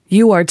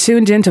You are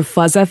tuned into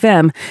Fuzz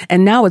FM,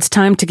 and now it's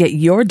time to get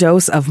your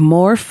dose of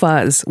more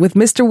fuzz with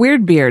Mr.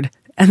 Weirdbeard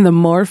and the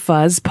More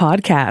Fuzz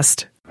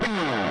podcast.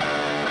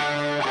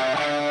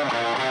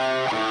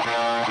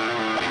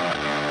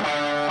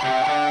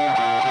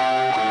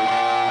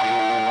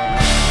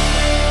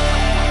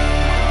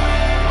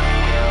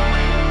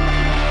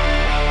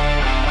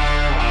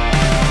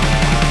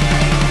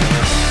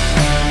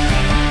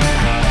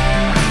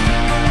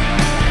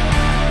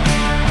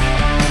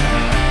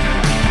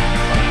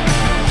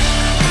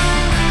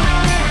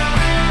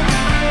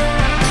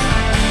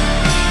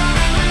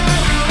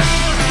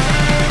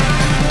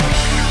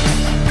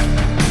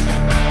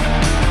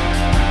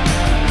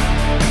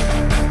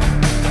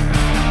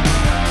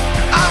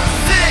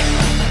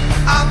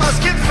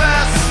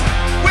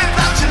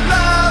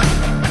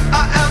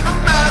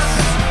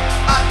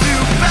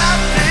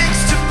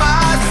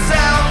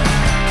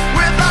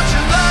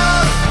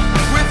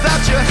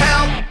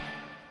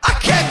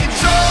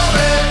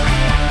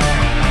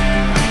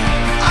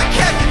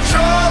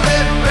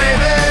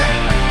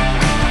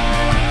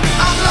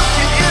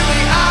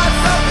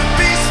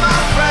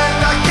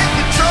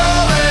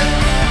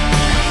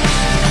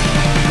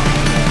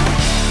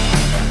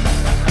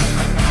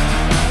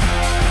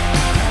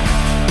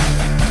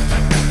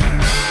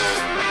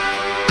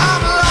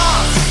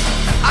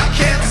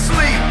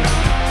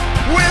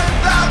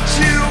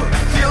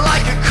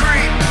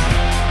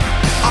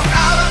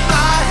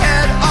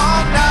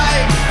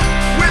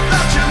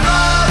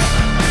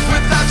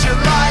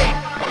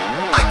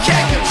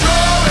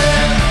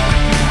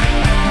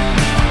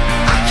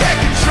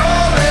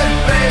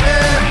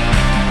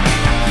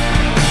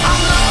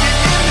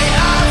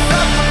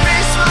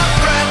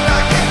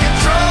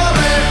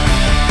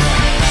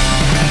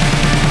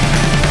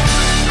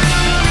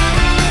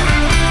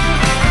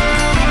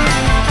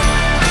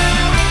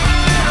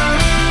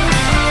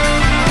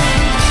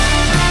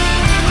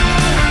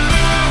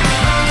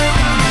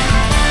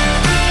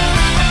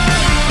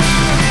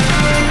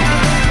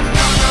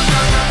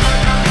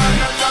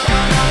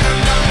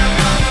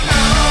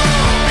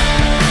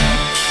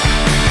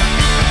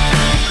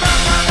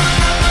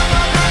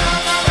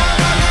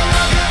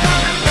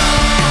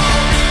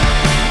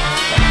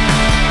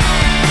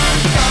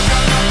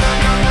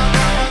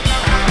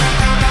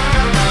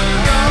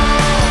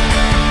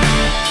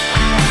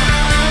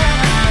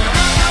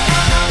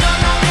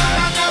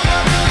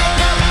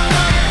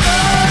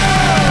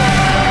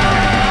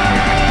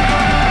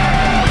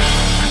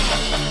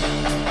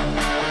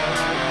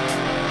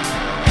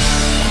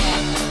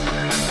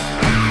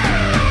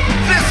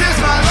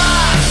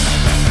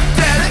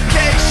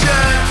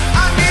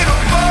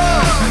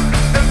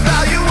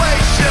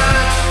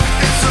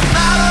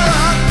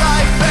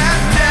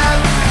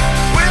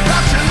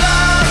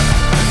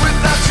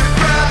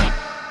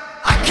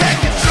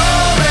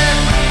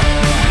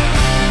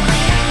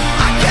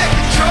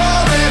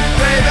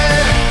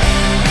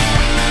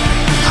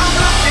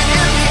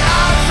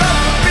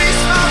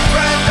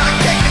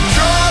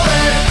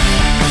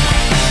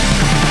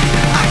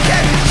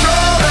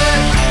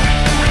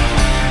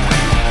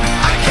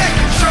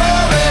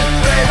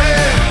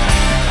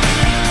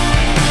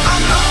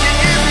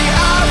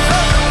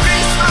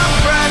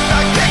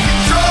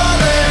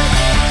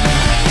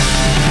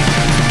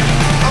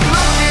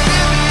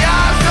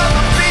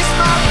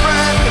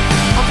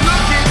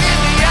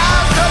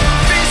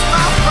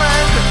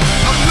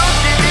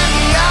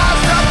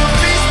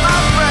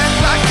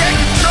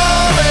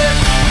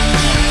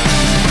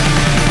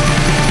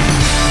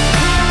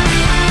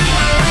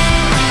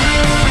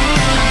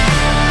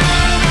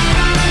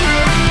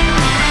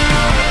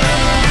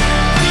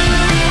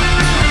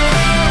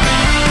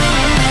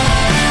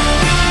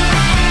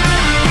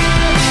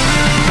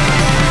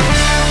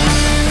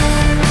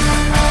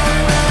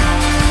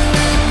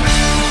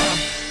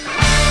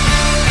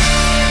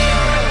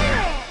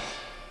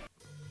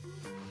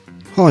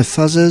 Hi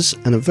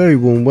Fuzzers, and a very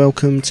warm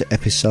welcome to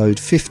episode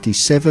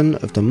 57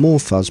 of the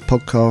More Fuzz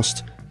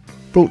podcast,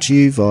 brought to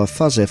you via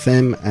Fuzz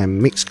FM and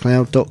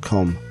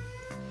Mixcloud.com.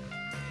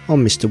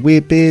 I'm Mr.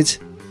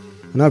 Weirdbeard,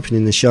 and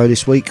opening the show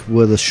this week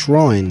were The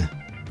Shrine,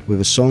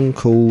 with a song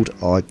called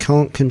I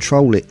Can't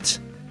Control It.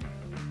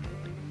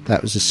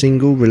 That was a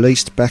single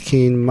released back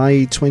in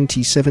May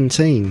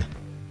 2017,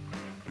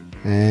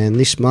 and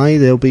this May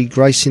they'll be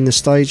gracing the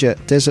stage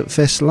at Desert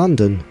Fest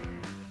London,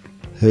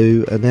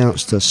 who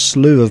announced a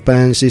slew of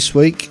bands this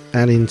week,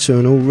 adding to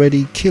an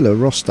already killer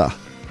roster.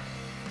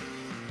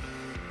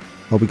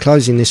 I'll be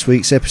closing this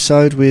week's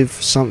episode with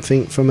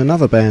something from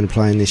another band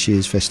playing this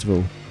year's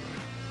festival.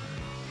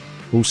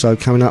 Also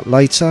coming up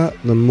later,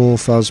 the More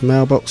Fuzz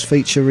Mailbox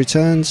feature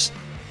returns,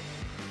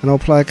 and I'll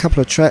play a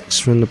couple of tracks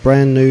from the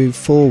brand new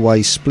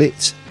four-way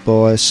split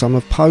by some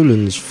of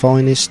Poland's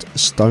finest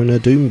stoner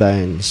doom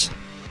bands.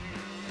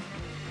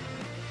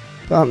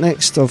 But up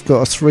next, I've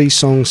got a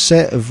 3-song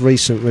set of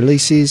recent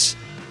releases,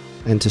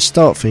 and to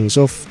start things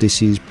off,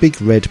 this is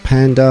Big Red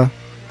Panda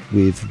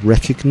with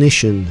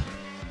Recognition.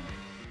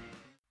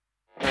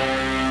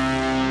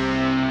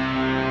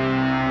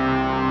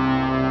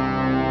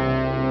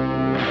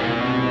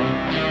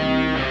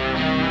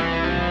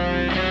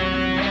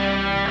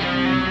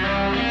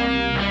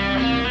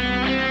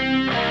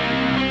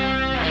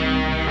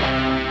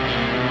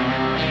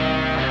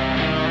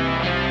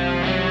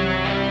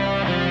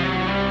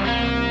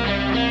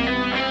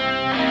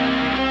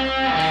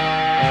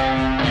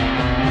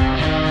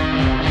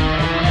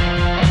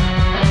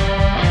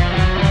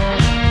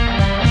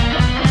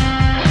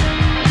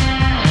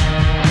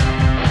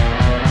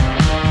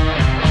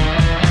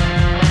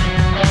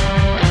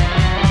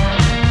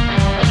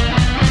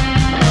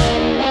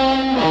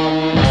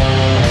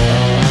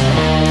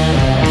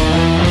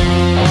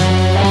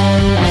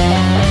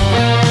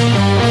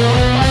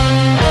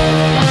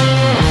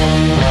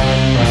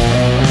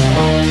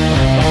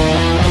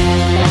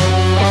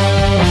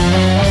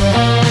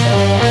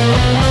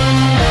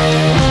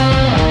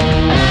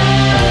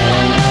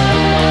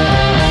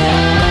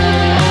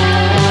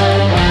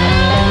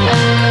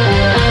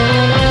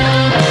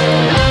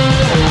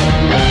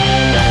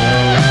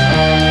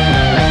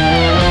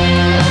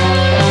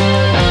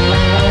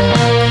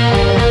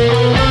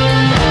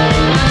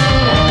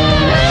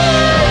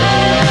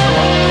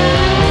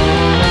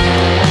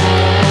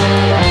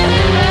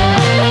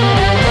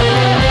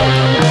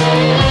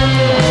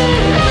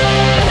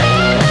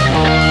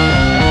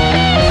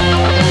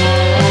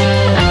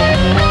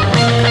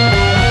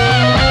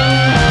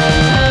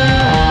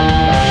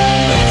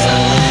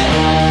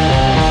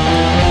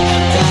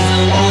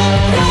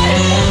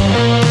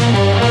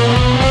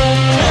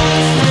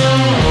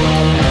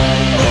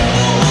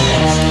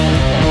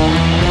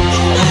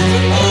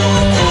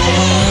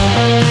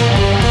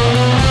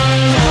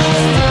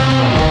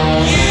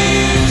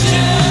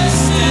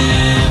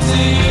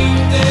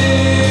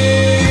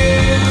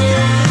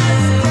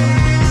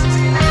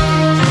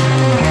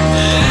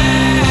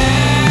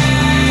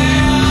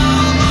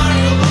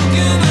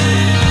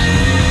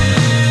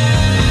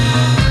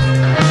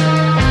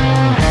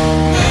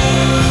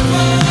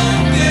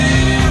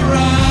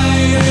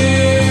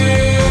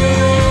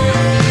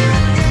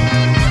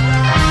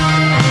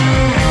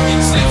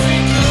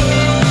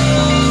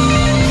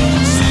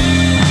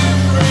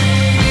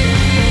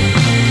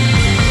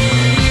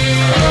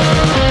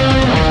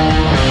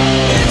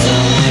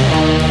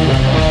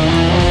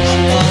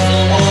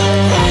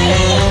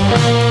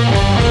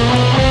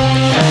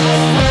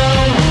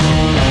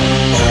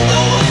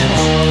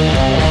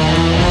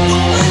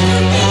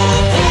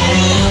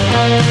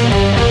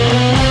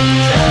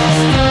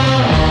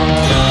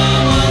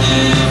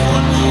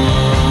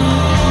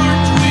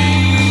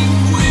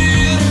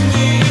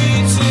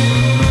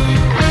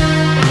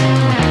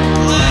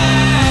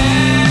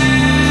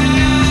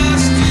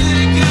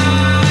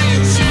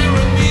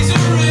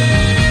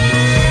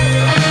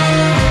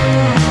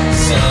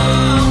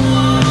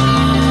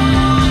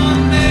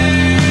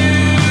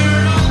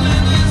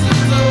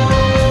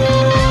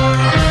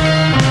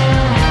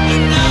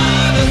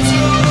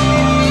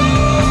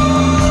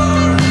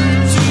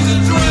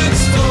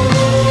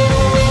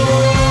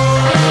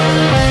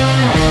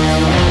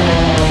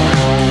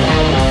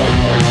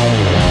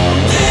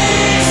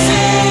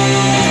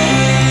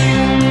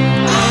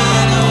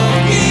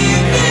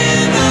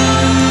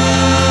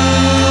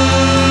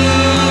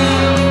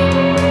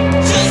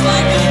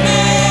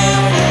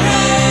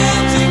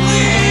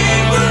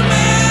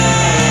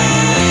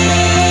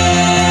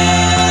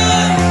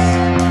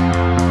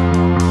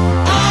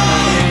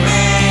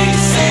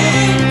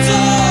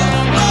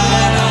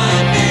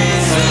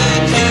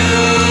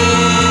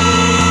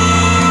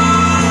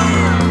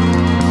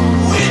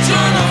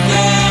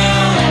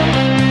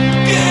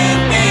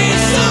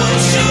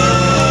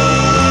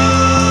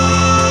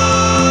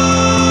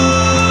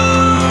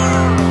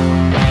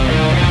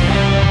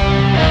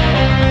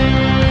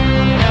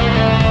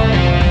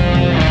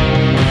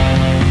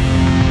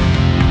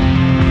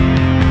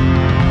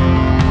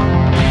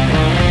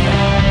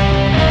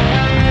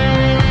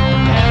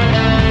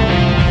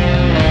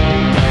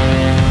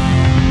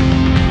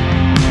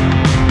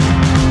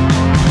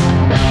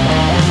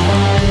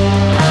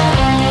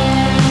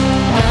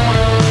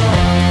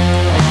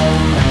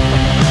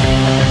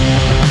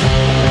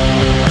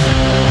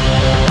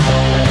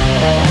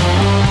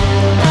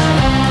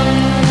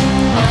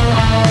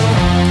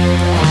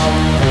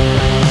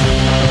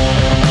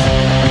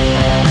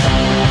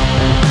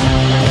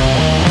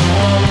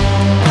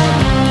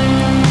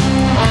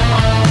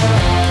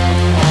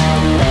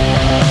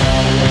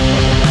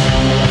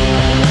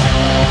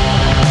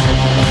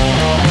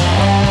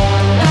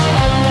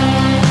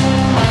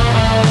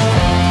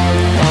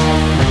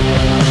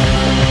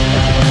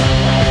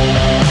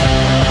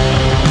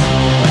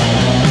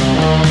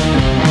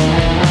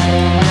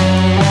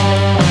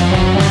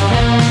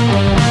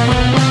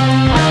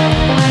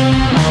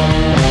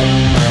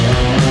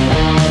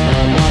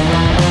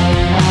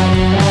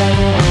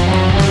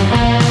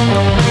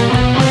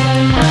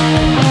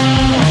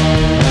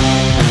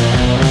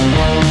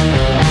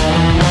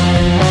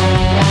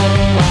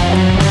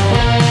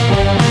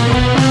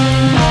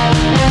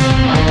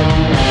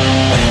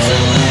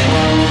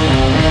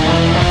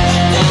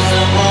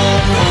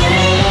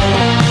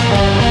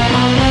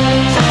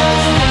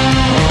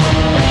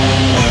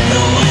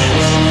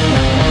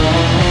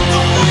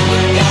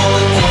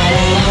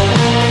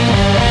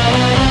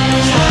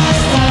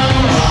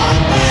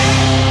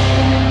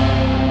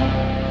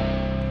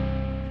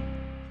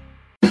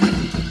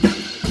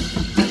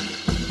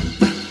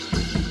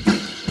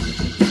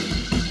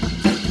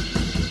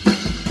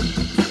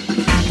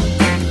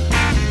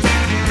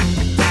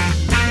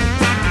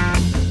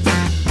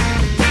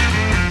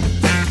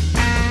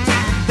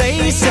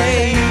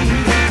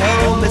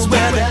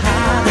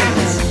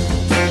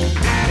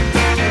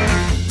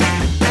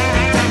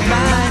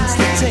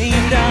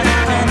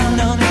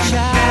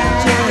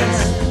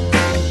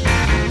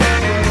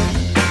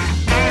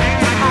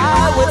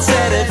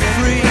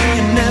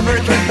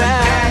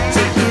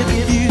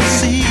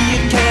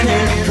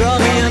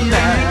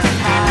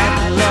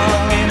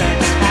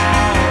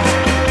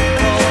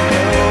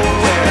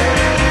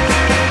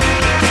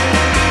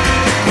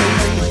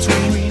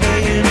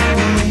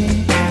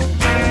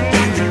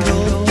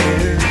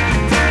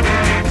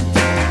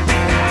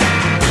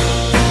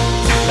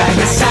 like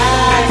a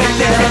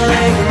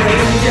psychedelic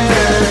ranger.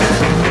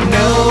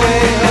 No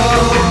way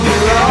home,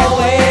 you're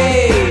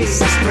always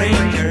a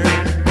stranger.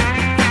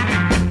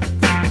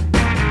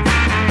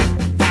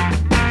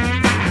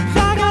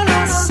 Like a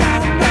lost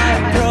son that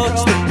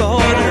approached the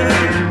border,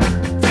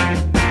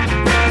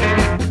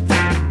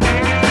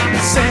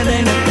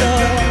 sending a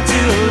thought to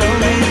a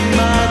lonely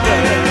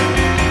mother.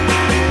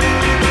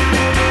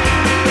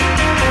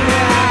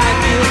 I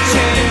feel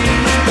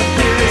change, but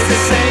fear is the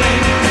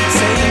same.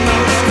 Same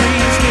old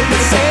streets with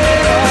the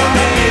same old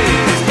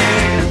names.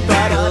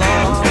 Everybody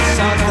longs for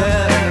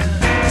something,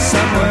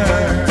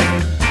 somewhere.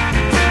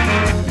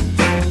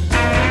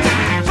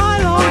 I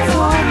long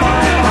for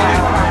my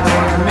heart,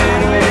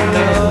 middle of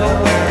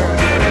nowhere.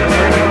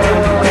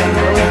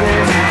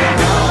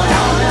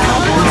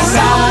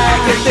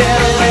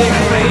 Psychedelic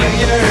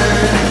ranger,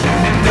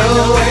 no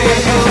way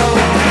home,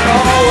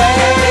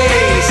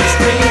 always a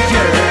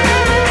stranger.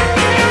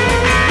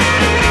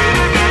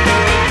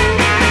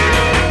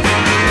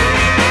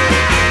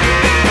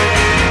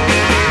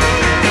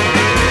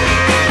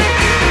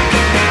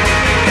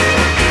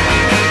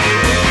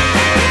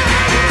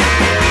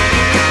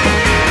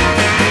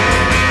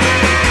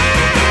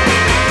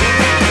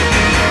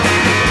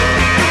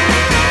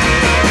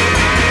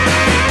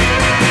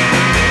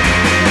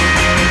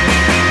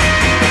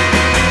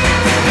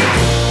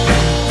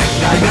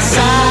 Like a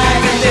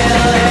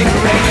psychedelic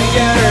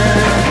ranger,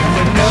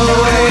 no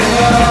way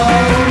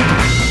home.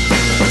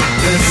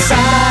 The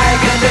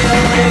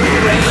psychedelic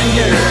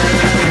ranger,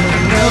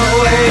 no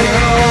way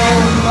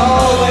home,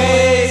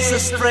 always a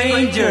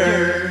stranger.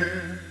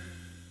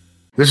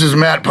 This is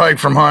Matt Pike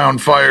from High on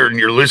Fire, and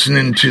you're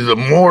listening to the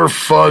More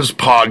Fuzz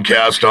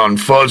podcast on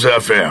Fuzz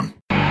FM.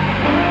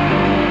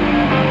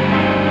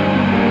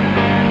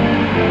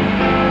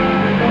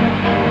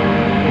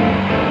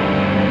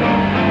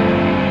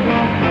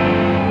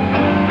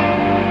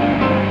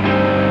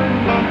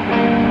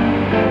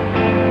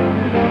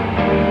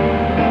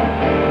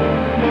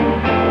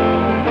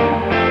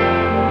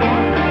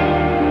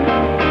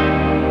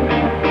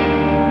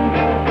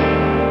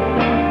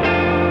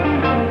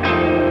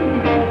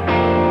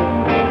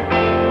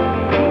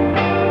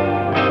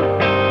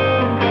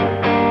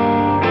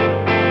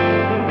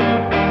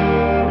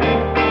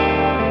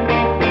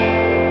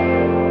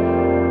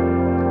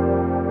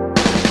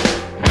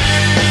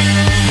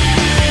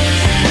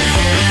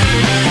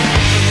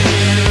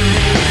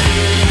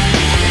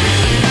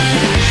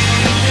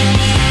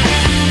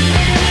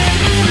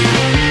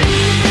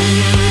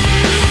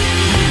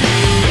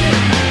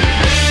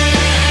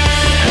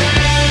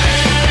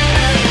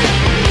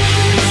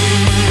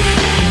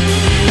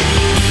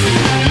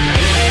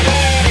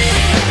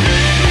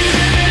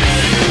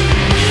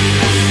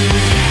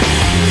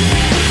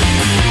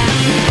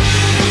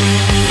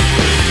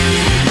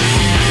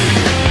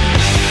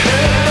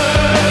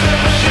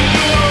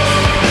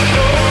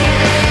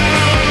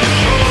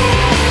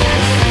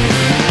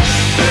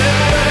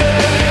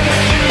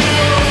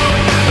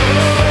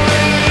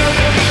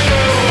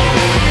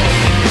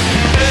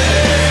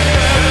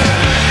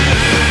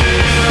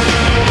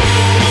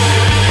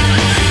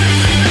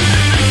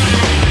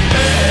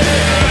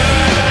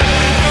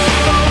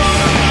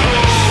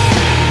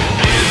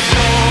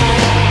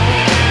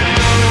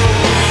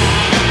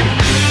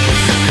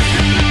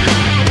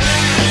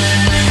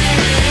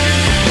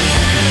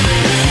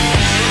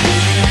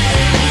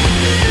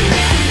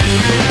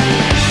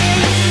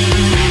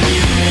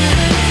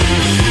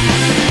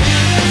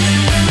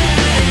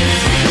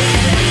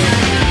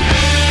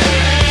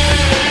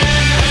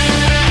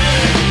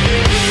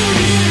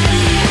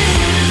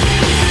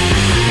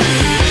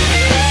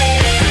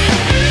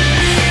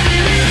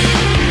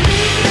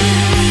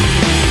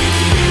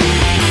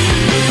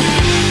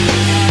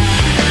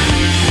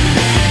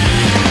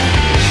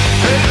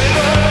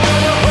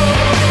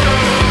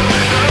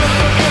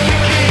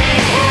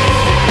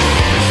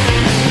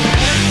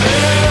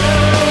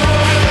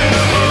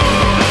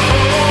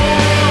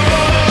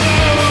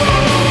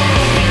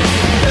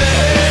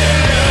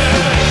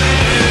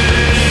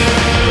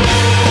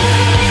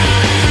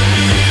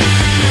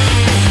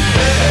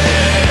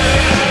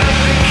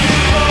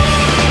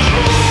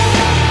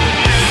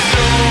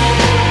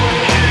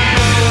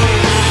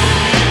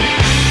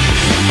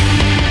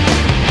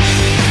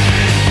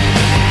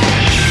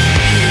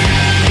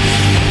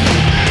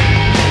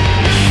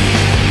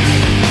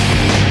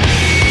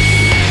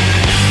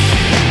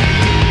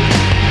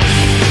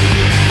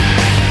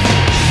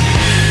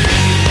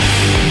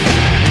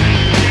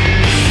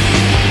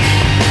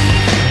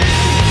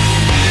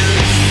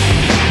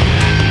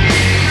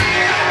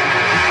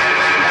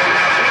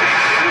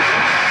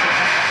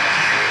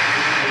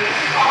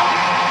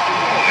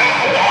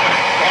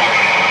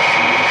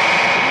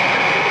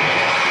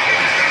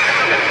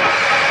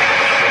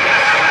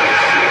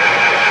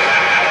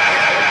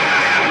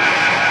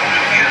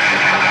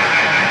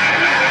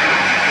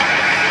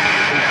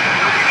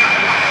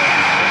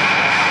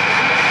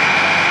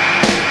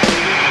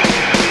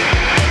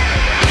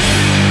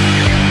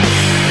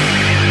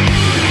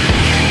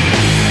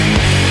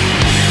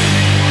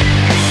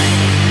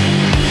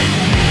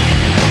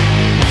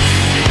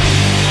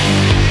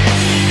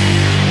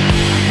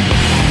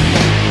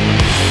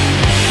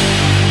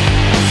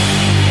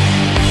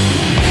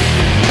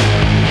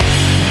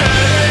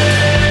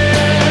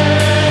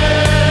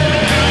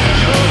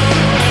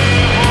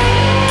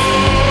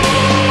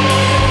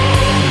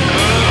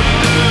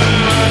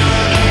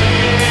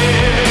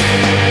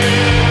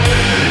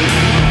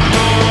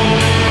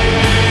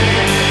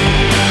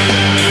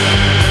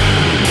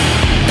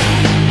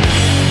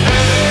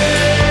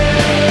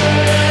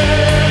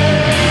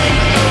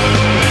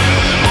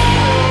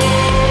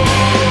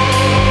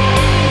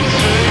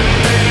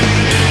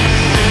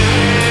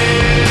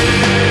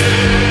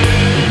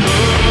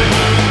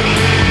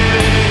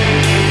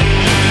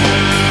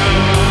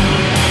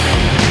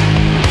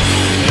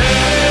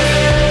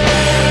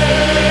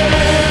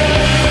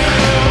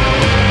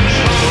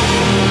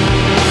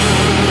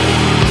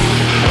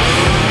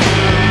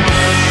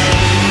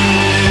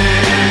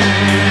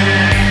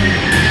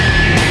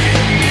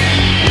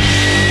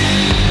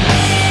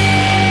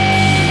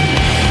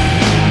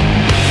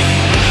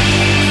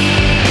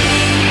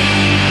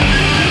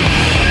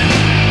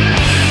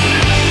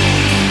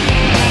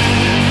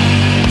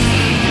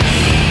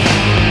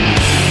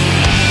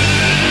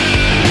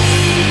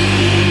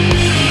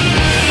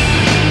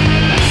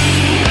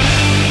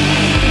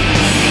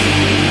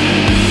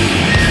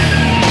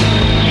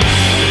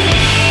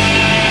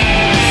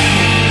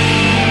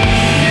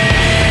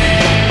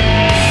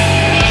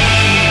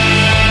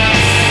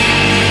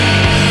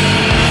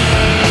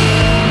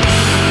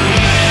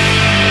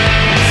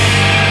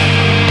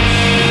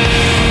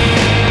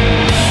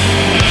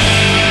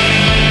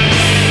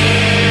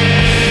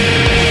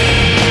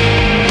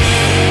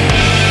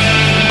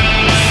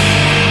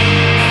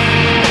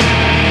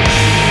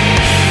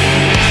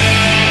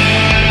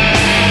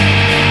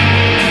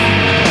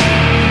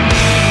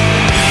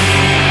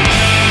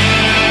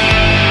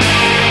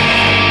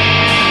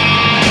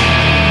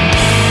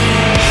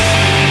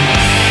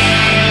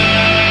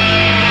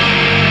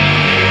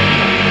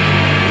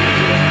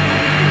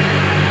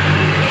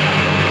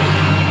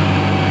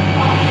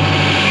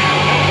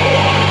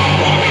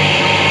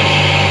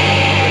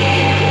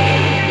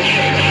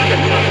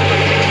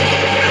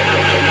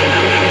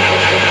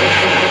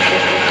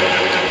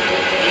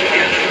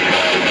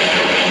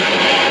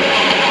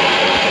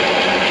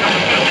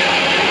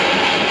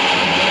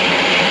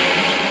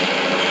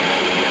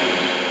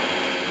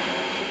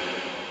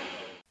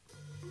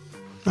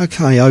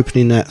 Okay,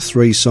 opening that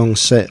 3-song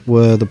set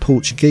were the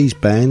Portuguese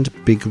band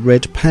Big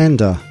Red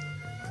Panda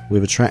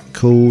with a track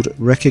called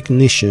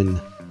Recognition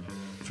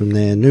from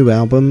their new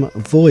album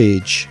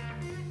Voyage.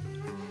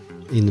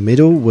 In the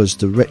middle was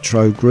the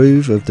retro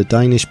groove of the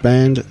Danish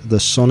band The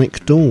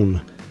Sonic Dawn,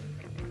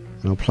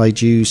 and I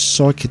played you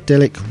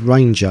Psychedelic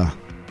Ranger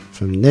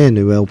from their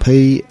new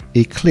LP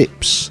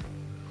Eclipse.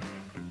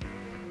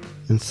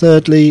 And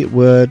thirdly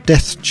were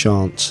Death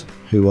Chant,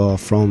 who are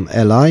from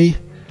LA,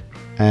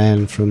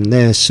 and from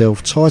their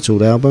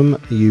self-titled album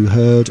you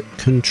heard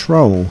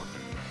Control.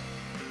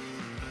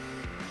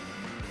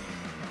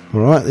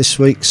 Alright, this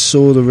week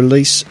saw the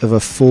release of a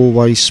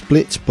 4-way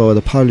split by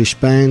the Polish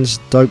bands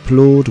Dope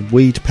Lord,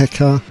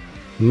 Weedpecker,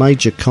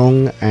 Major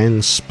Kong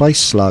and Space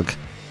Slug.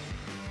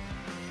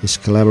 This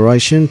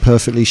collaboration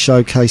perfectly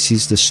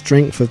showcases the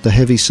strength of the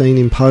heavy scene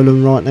in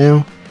Poland right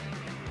now,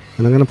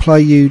 and I'm going to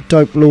play you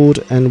Dope Lord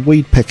and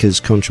Weedpecker's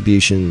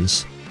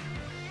contributions.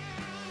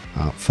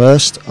 Up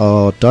first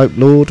are Dope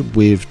Lord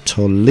with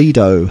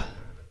Toledo.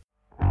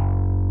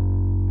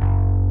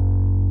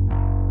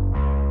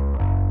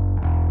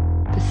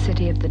 The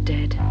city of the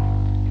dead.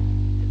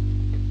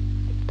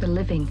 The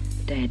living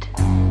dead.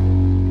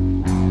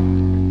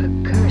 A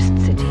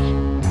cursed city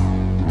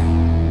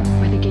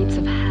where the gates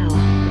of hell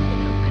have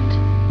been opened.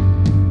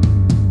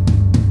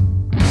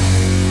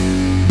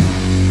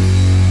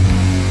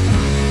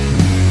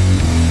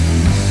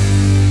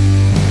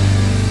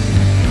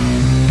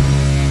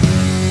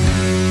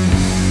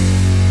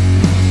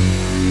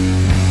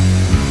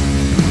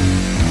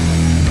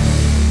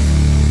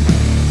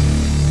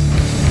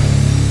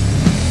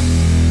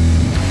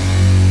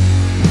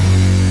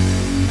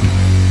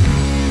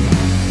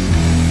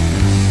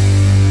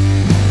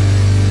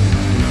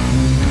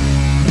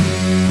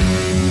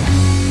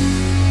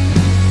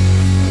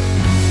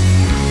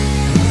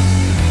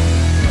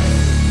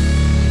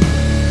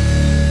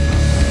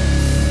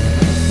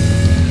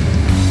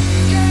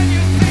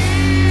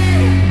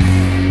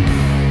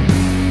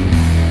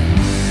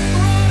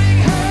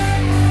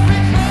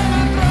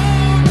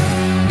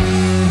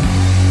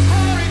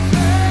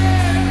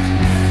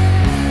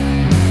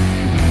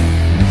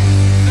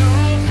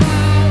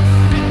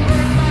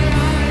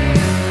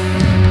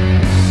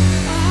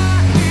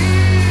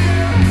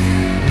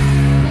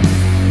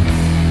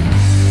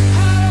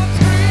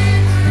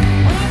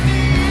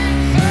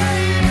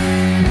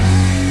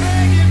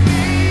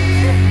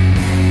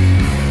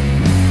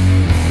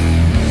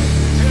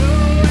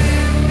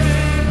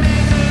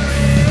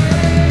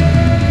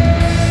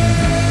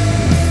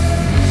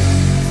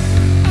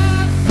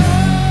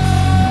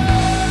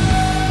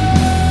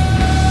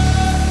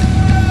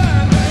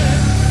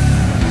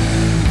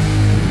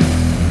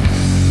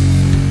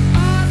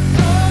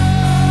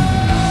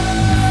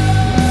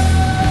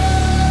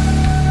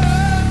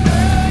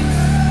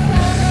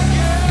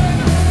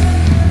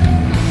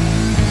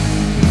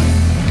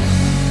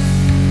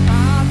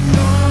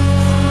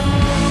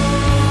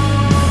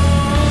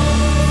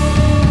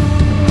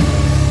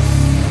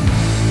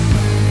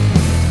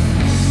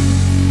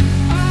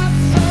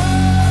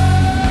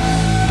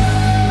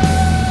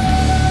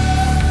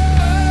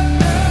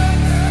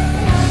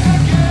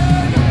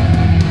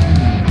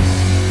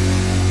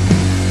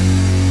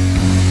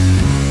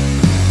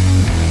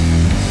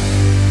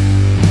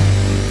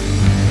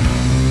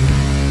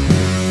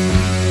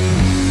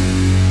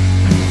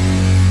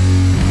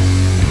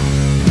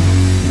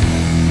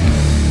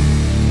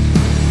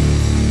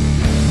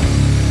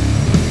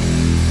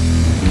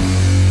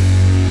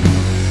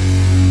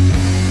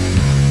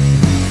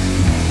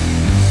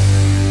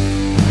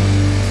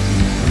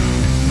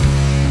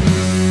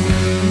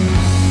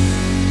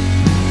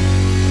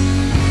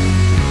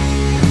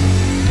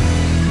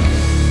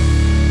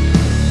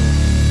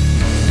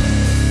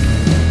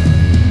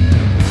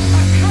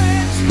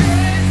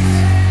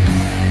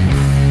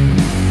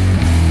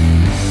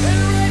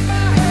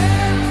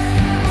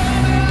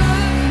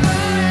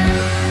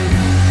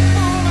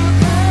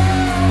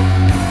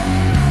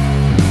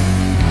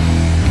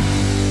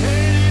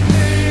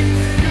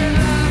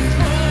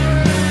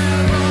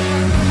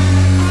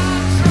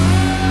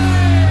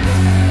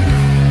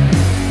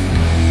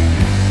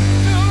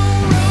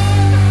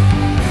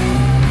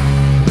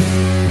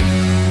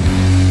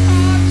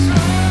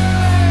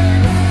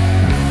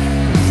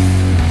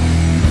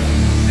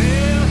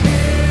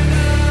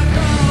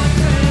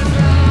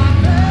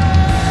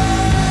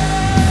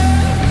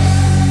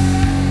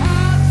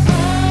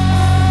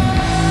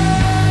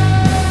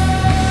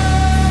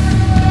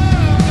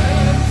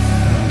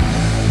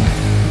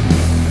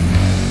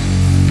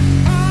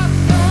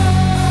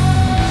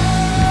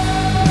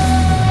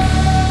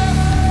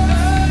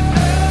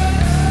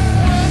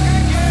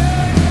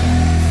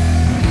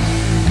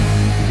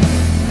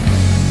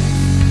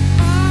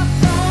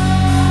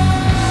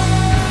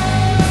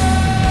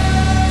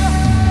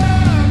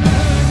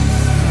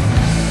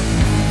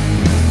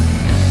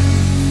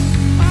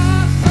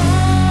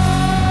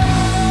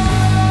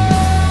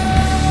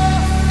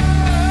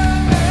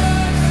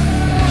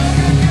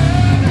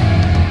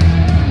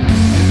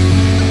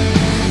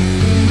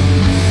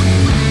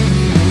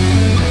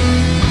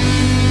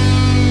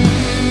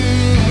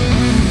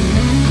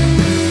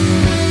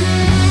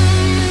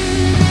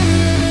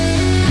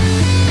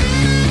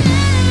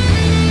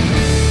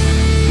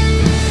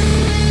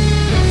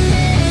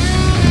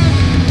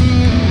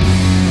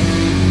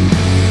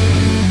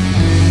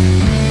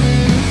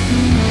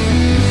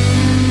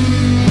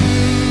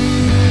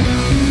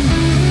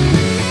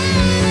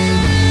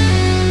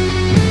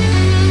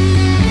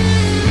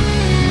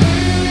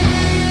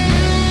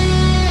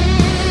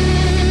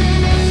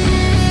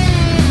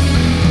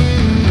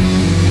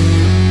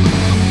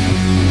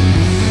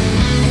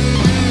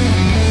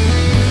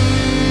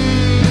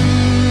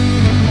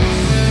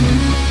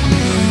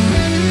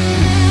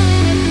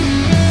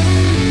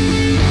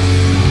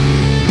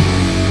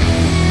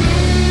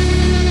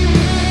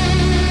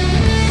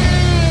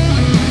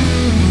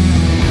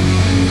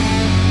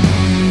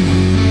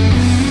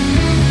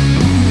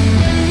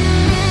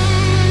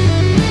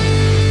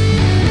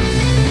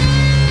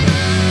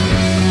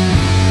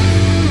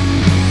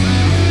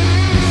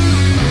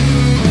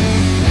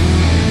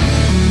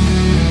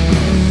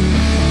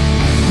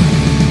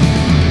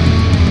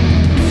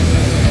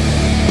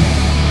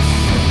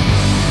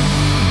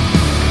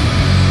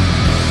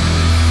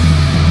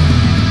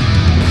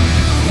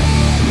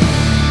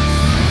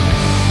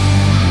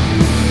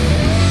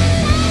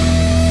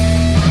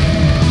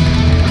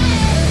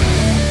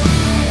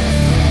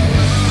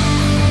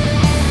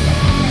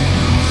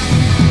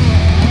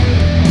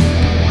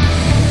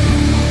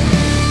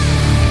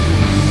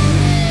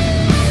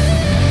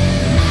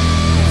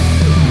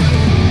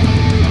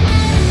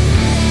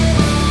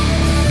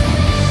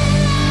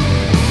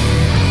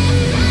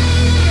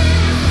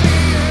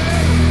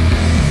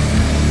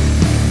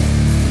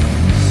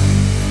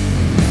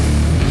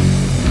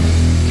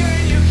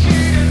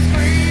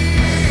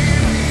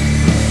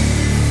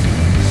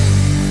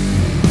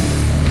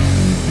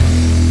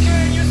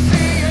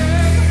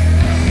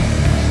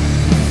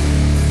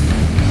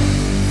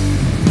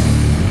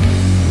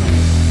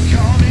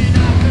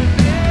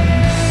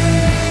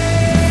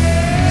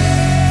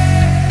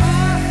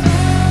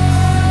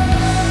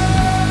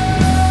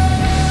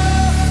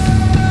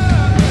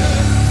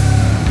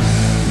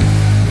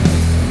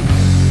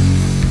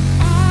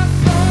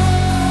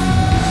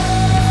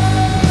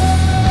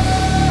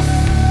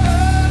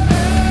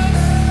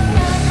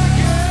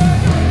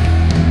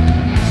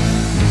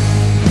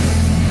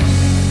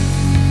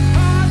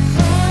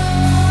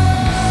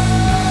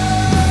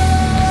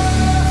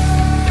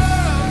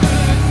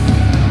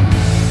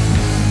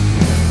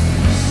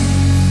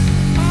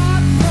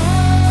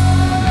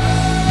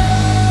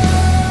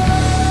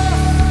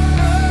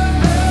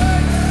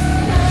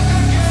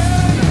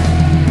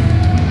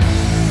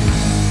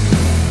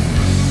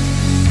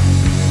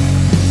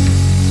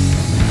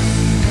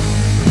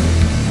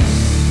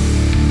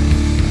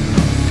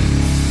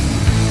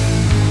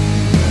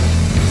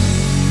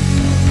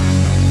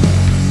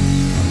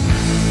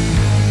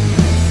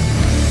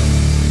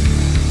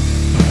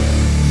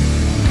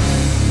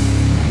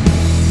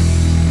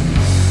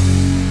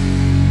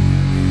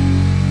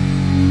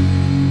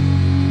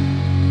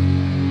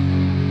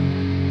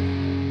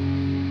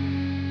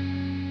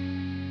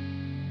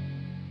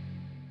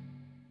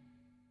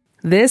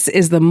 This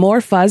is the More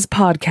Fuzz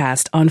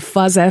podcast on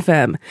Fuzz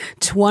FM,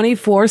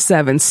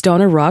 24/7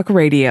 Stoner Rock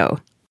Radio.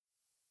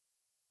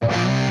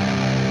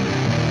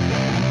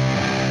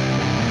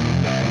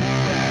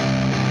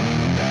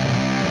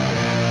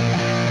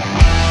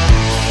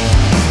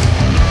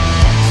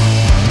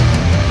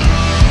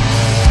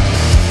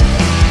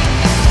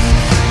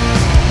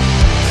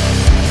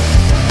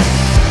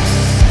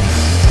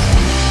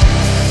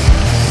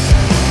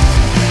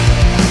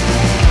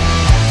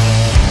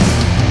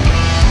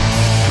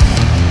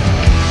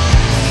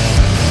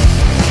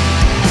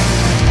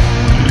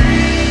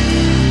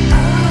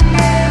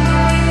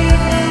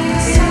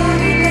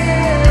 Sorry.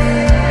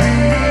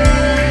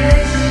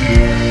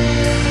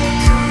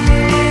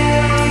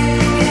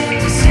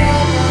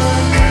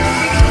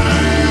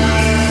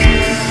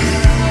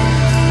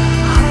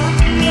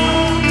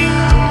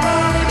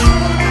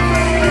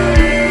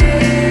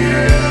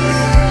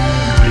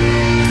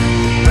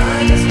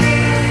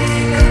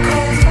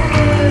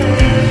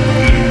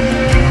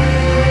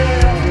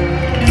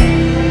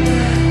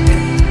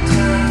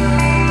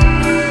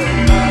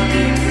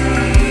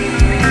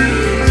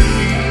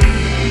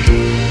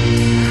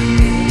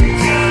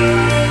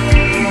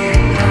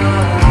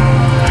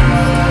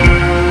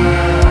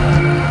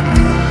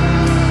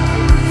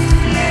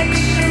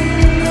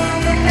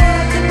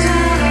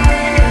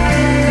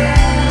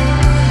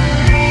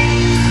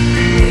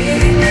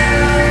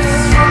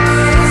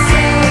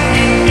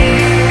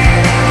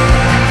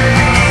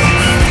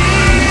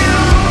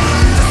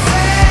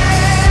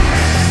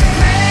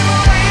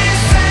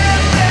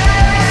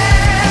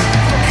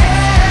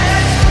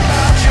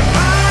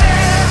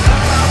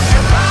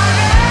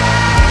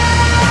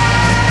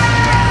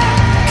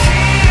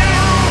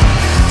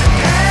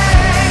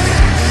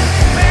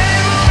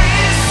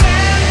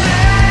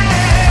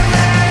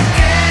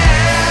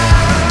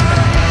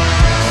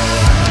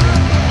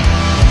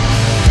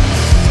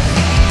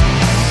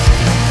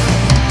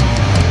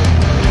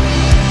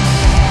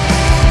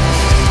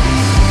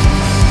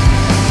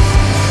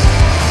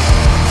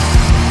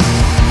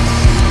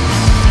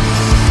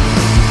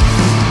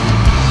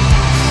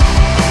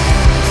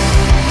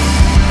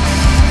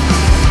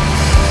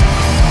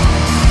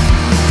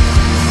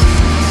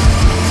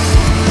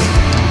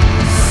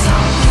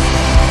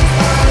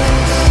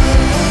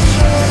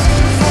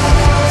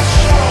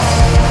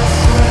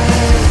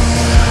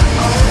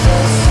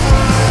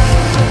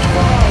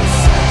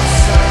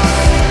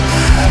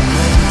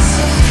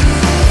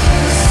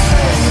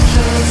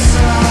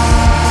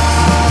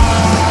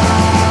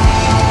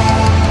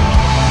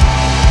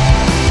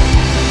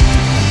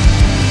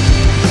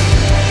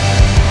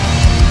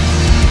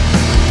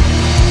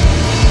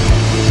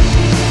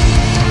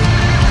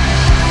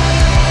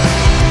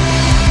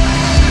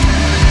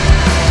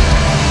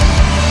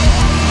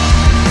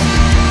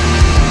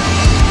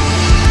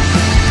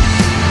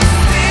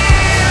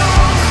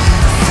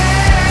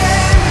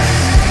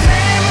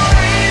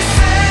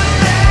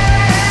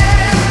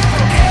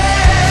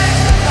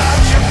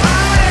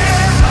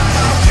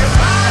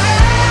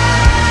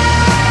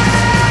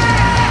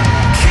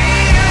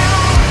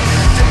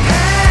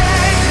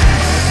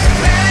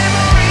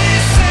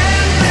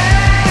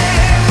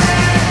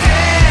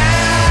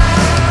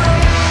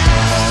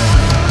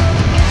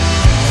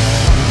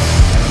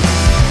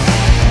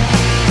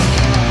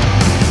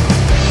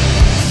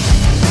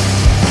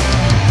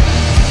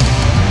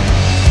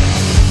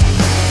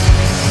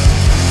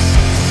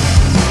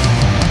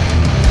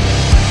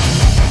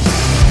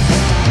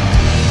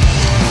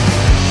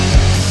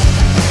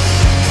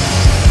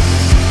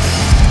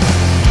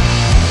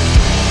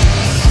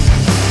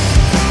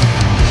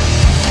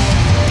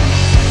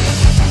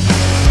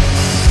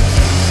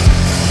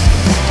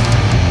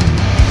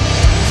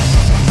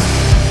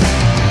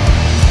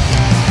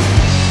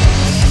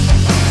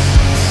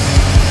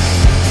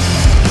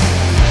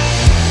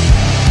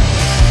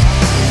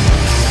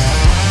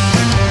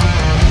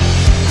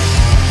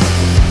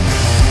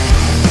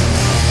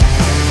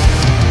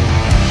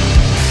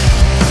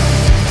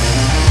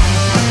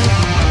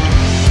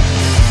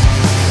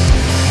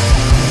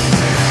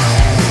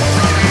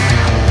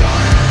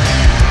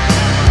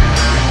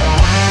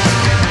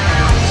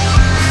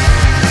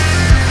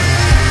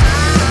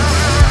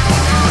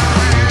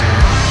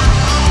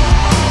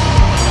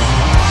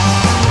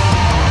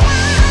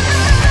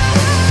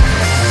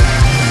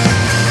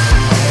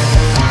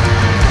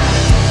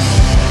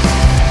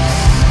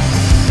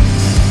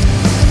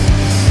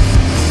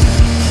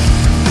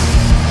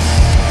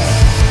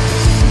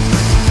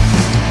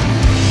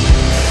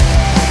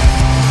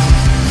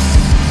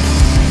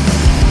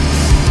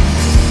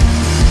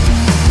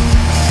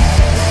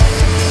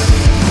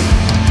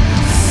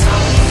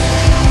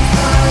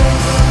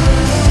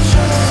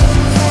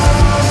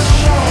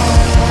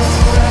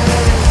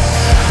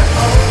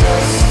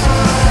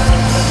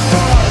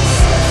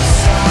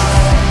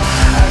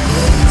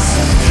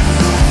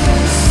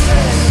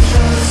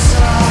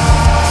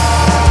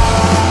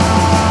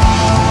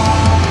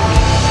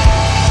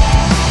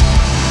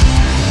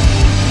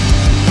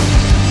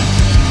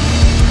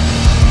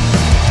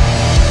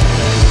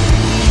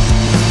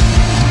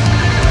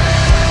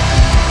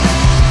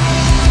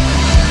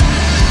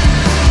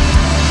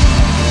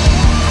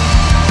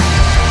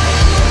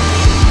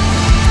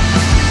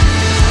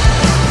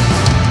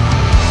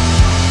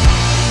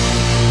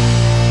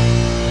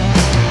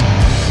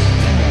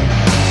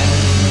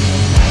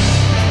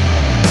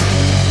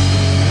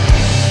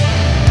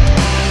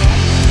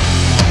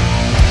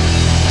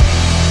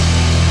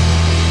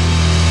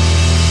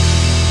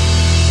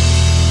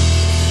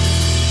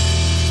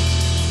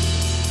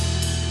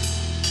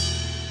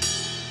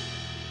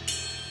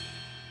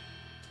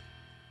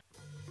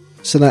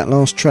 So that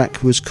last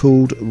track was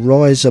called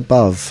Rise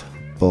Above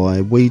by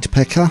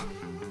Weedpecker,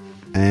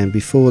 and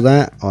before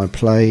that I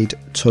played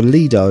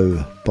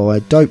Toledo by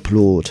Dope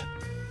Lord,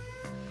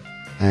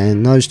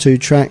 and those two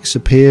tracks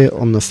appear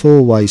on the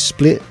four-way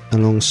split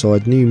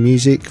alongside new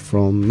music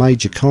from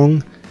Major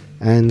Kong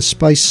and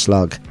Space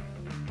Slug,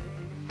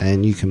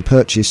 and you can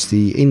purchase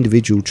the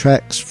individual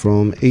tracks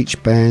from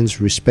each band's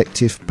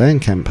respective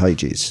Bandcamp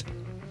pages.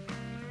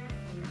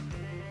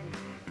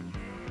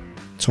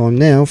 Time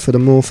now for the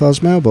More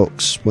Fuzz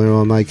mailbox, where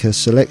I make a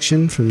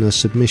selection from the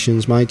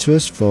submissions made to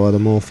us via the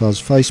More Fuzz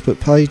Facebook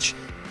page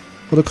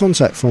or the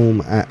contact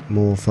form at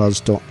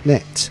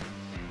morefuzz.net.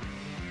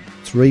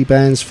 3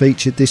 bands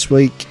featured this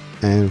week,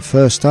 and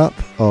first up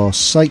are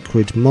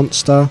Sacred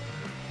Monster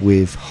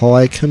with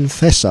High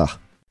Confessor.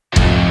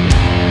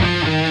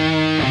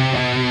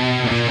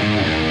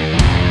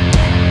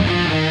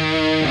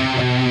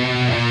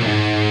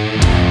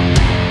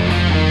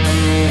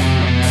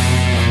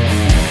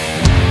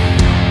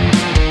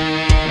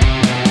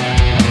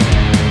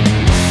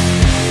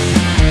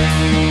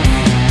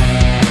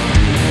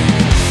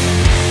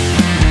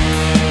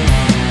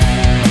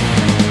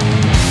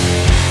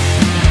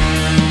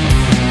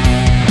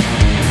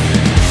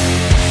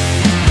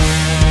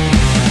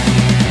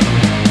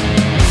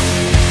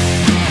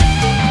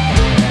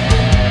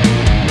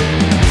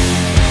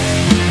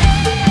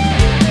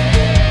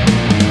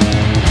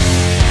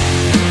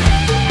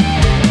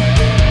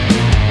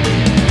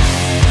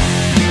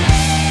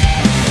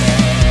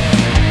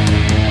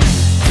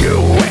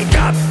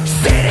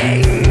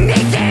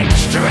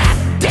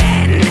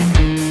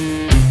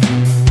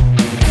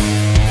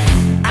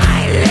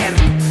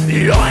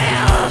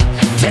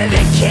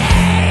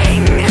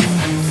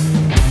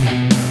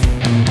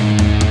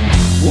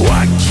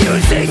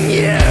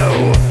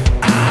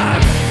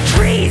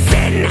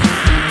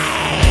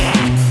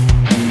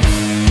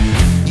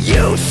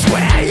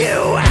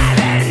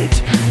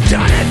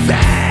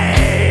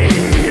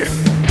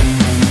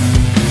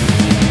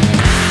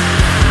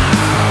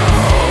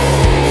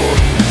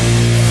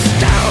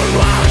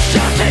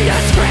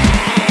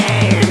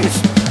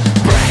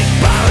 Break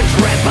bones,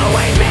 rip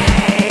away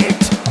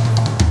meat.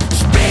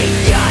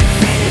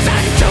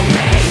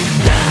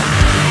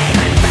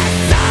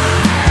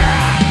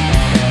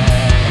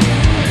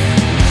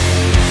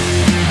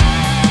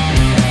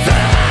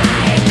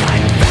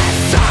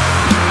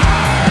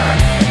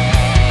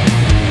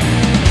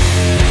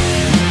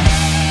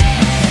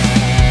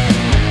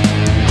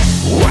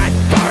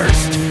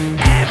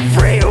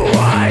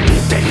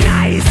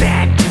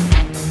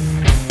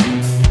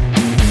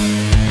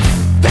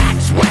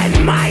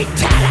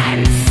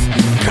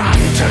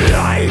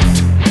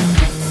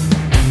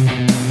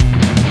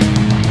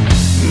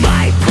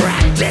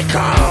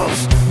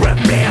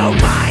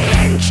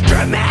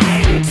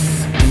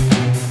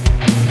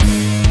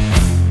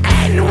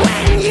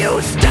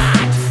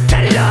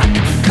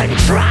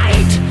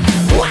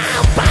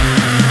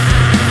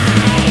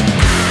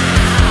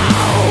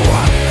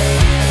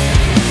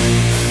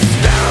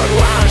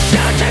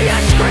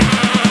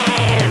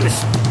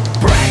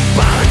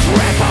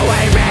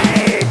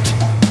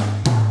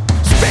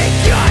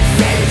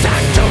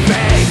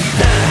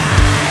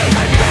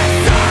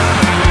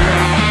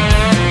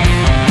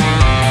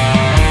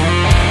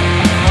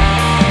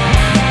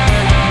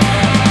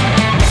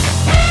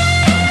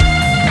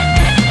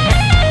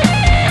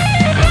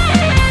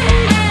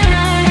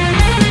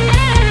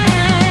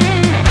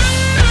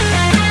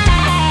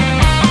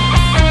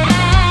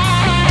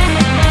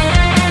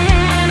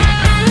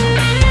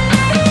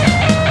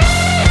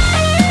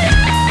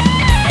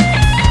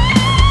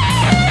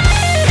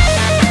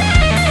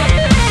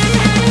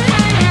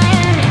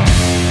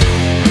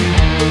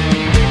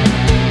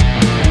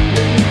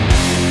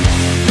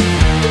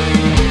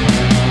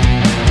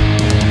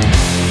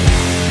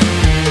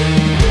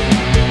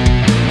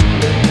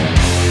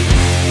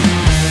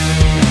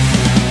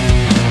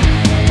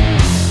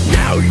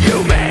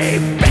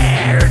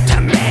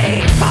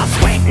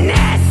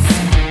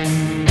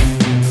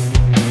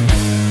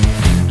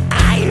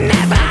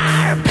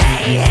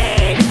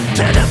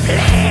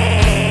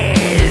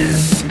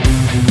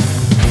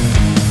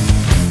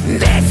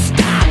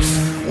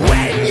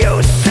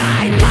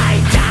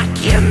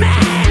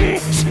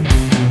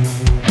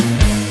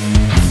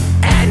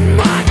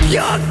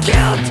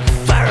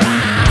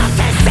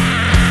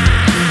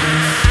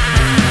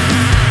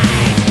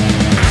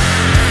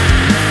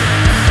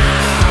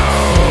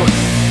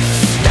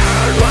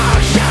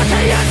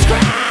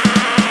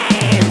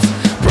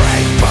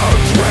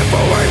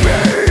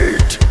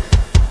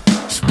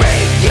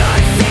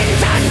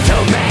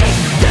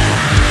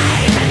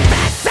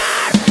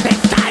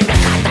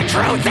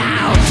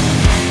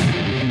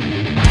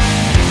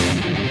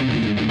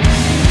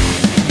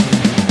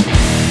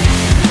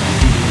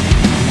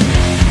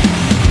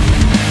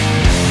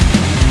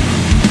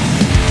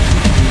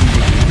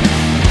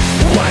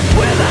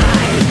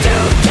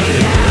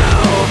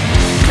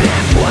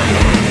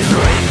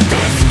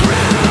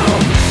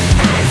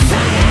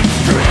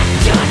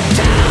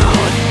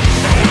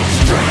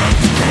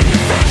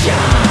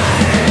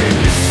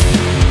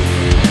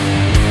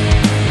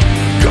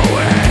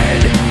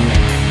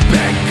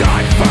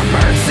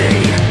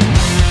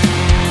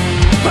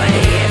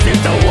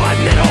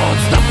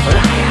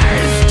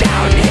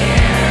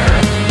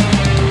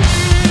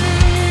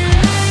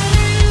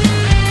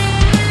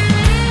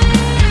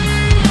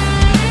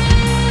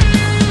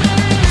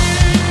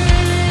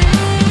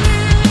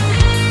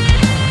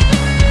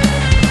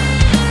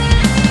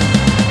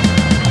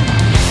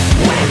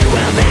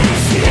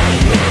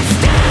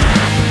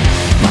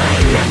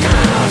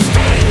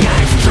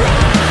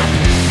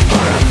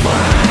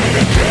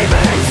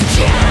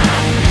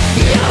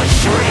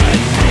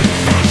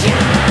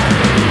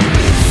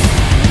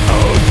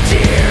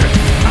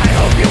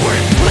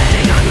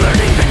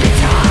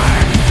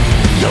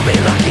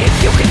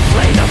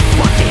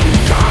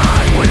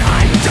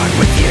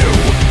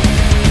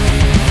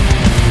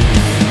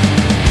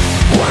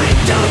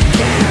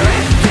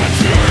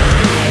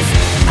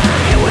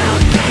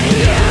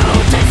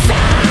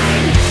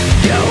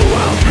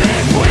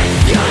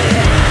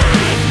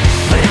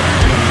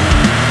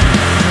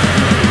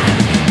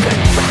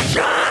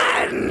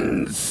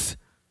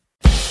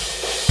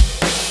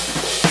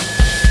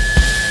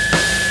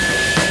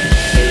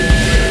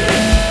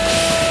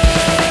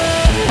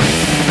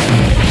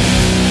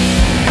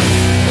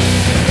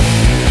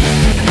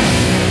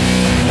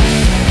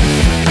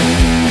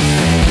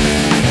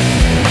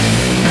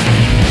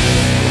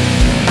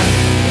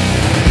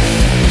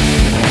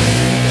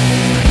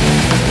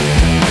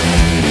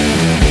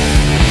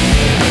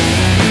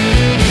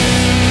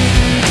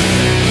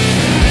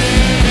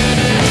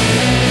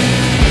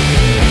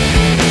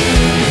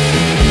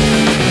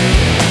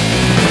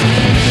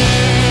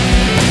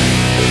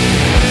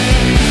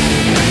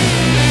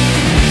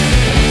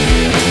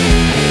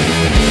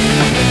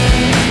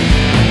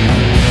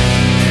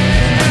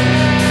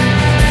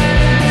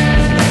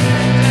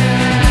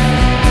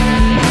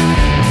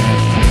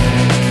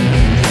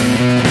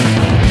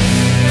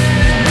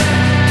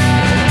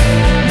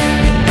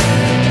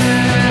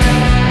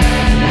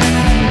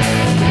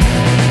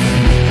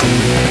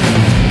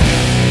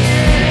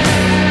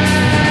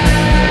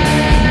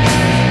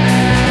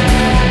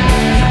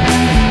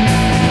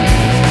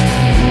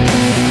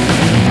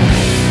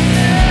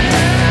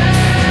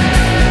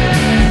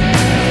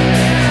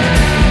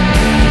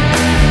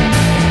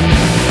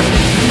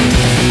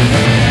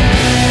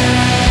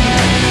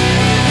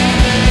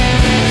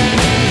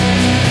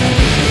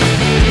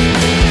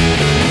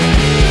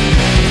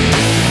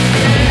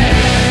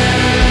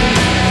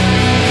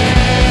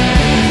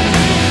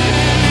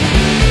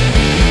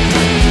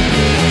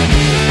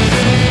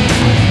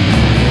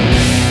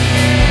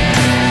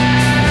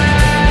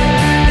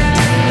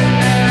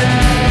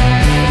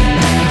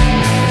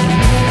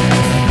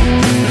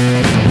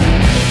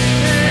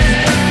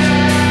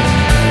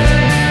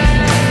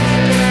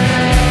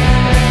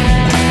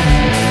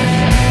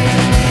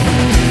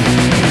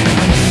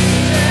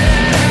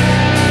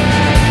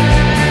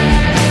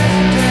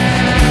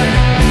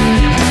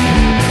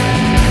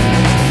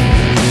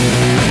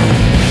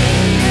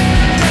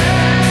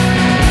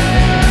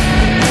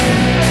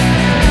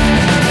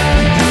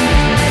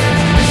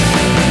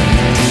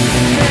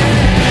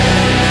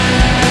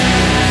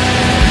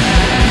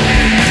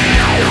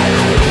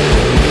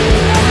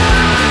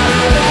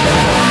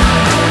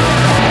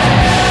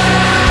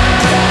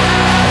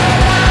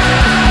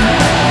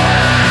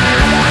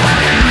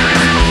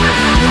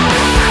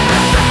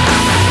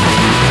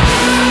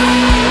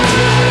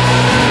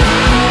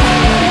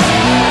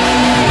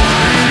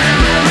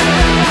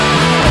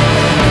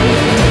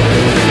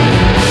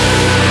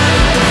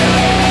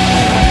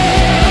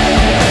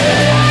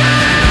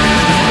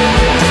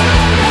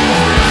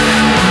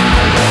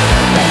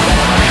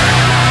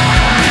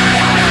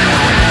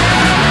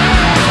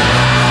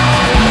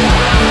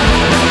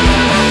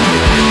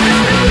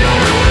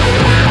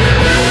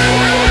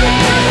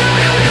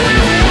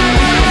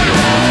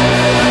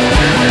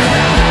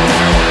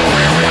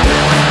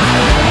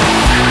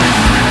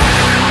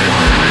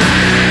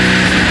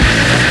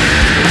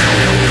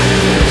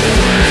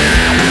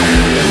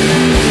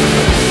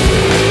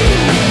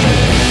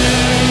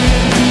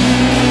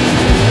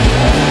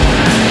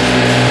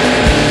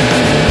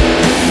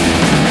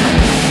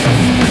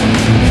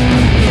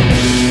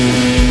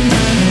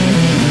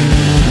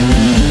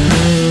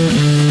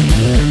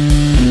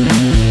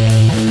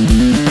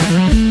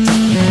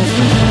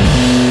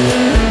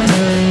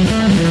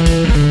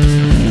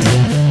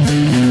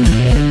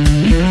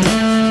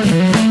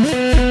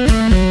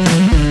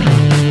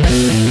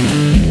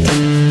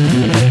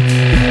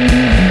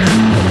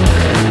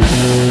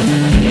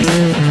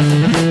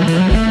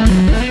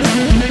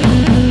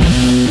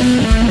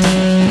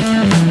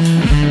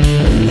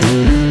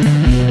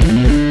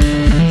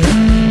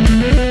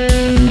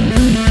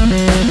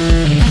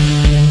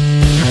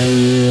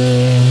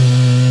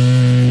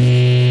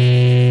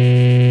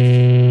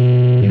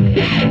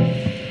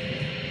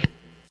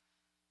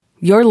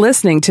 You're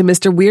listening to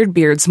Mr.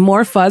 Weirdbeard's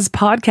More Fuzz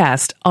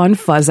podcast on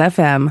Fuzz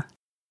FM.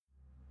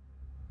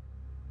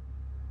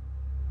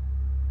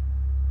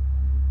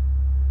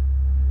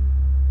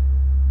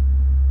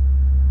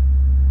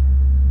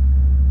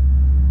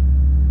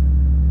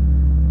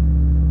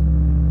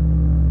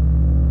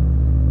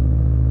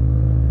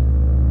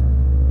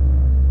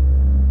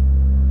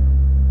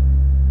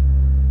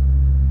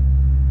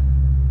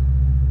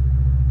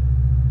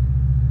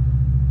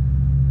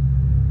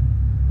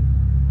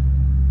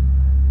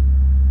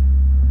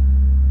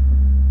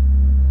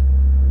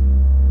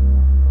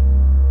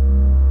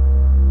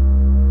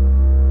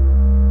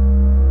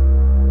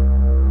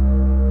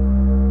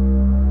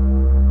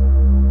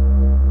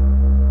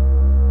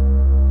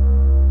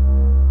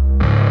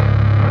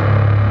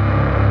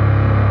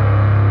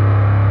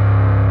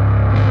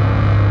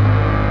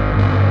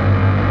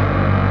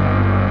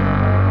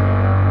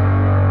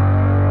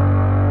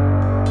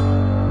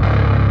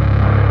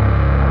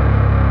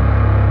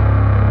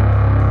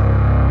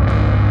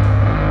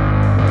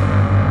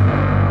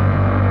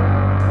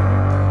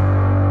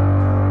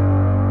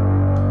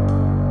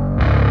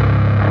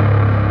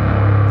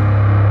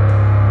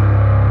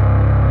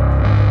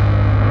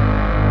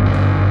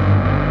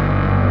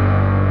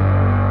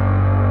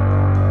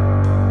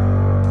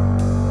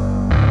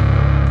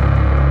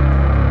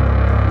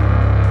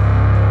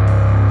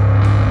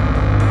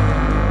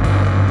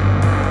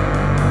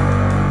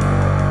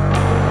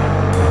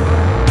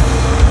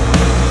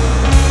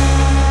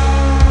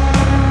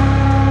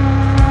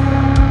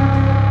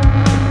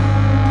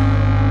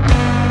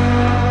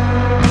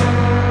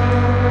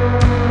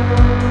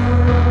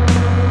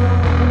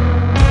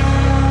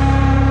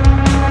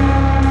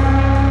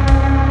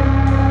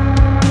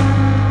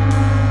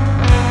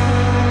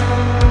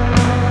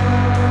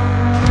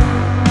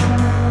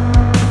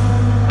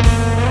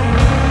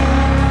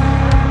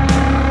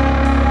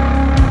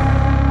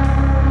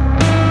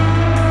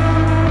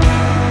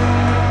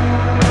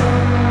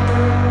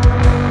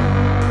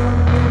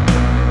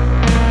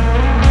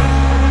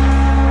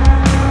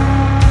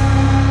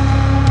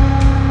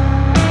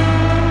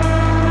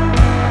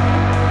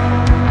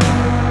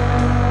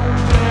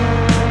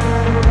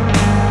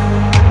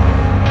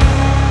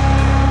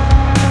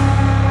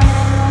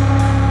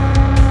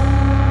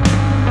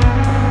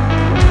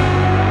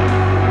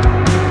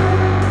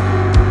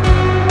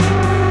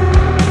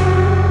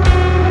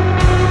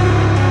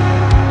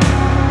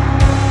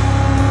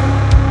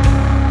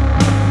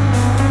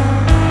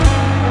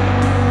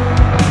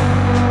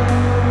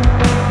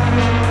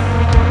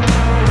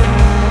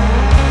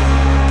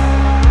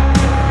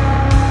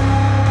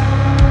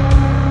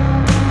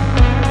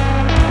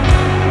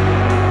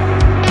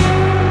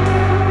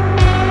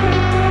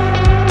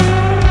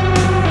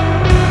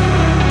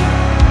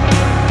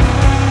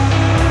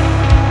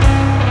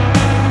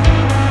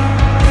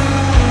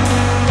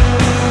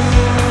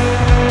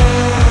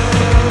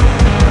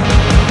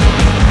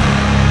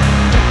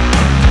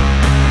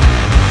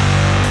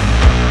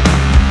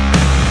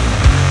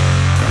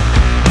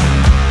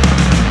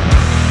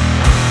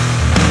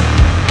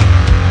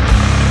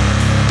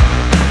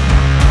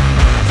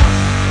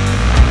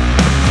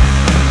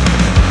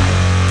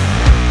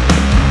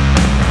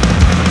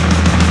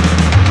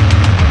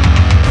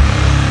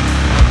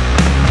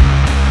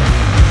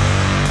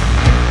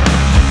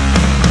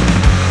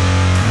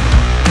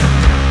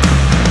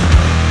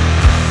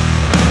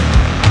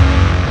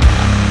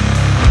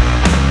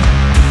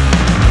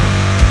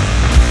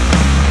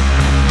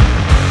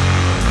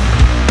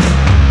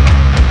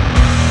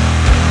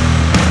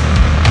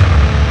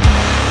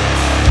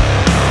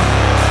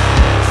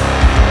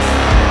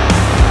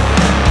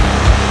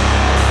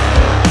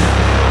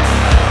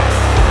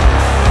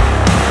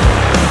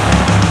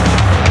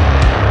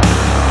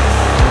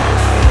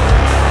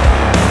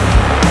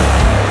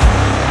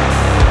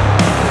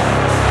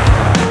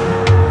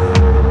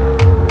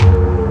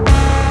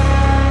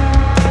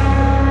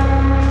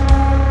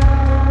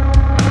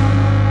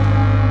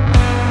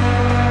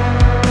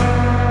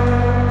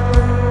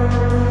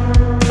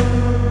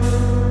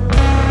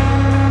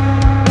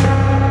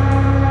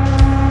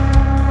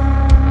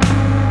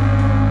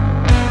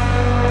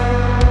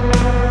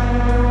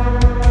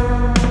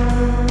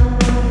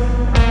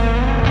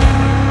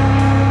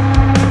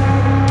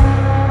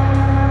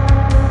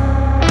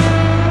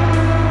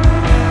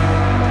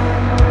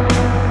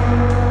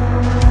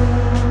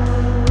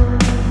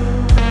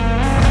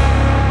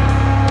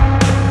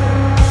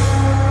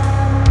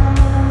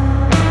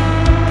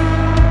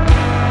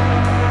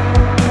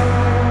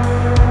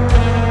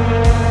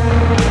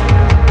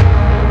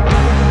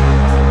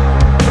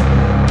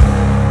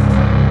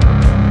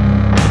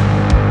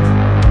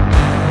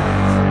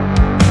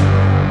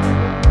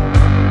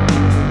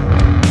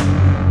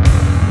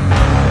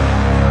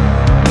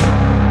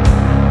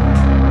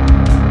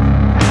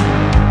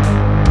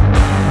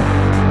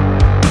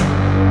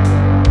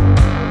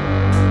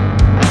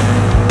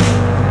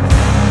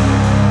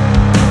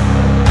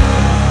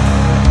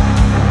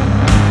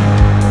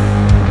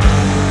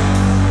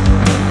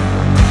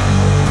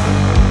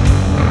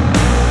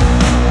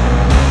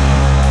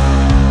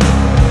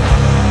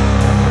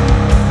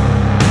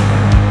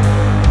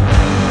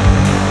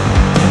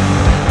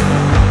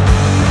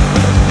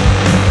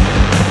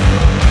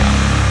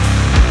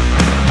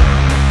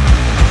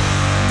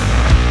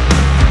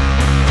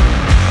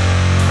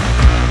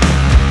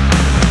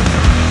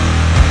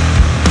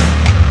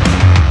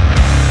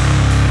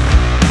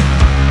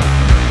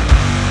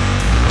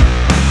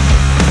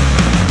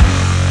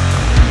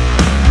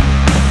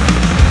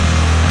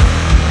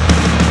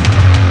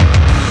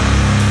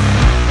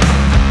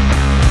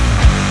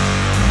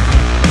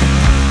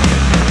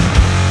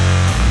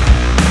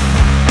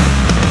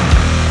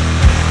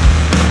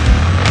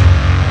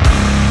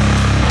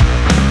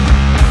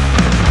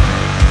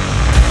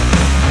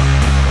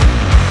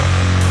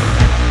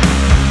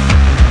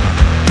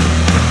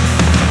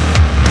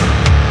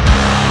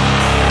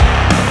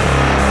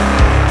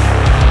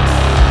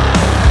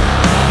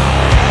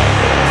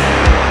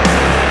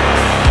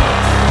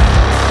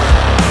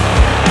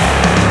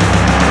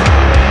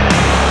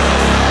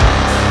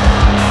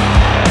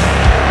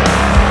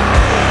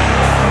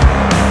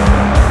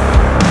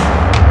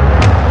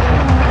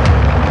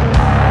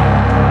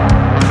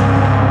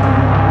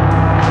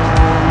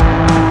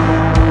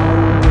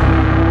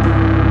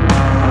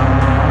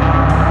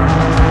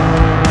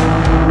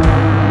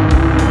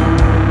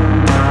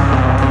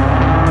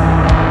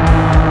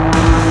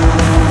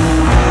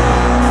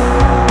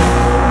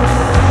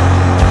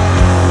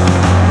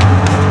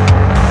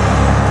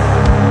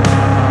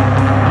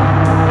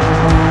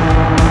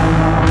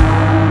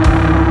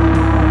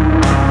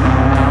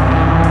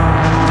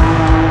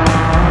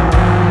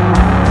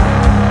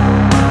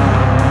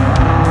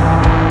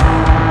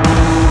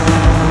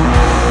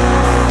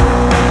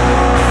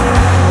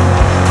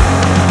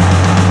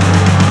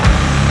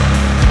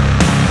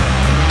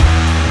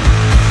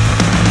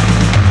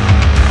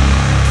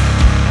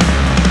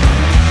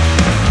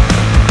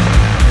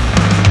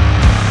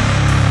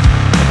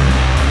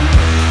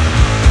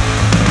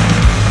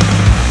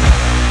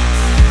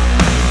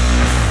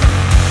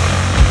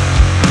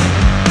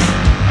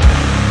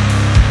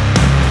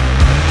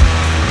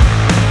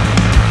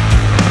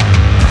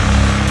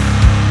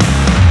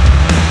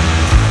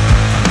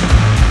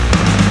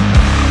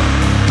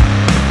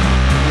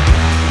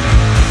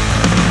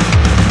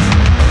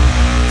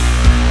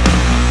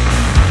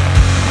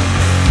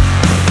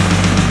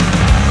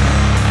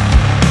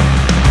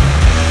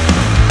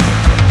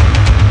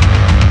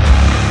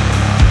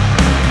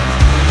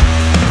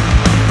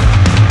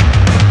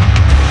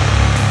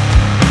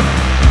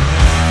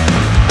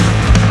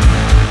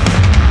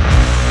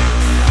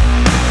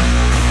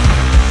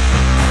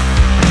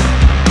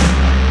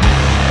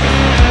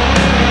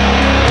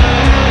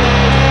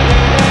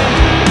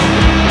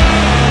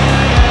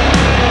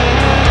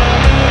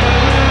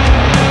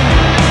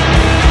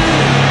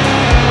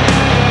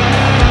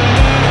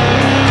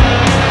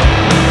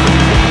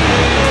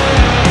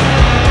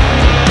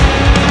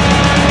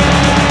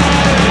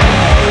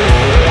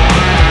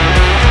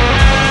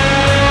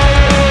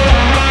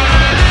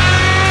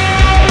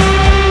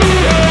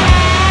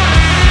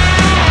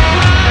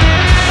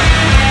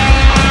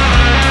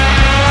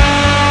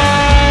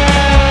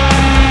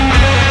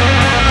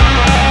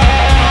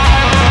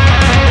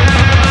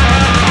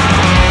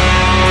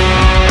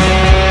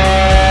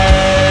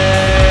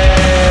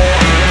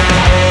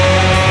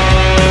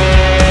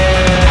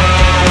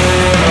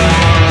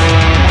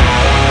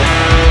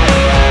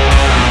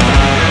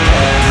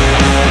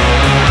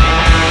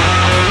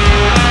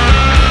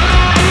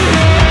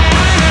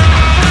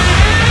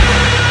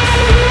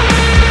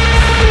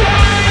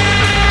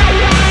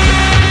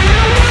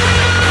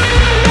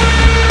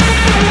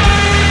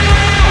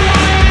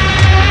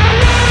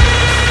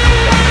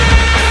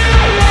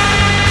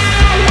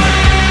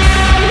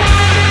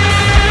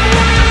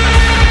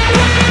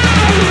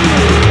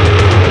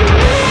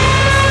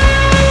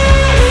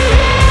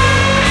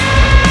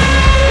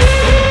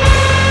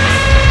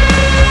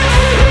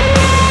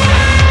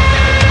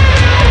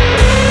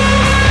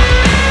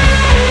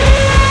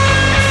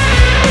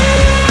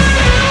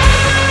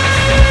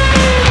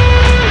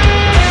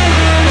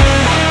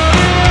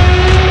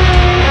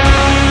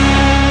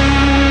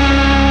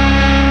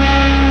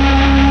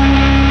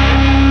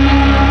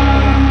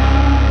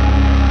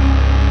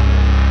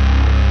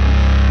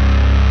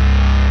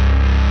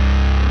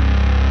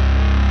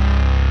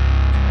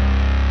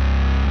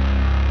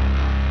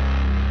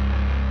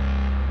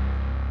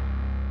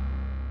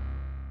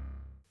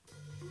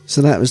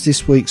 So that was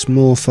this week's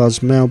More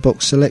Fuzz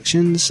mailbox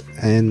selections,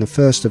 and the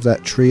first of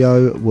that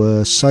trio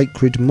were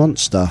Sacred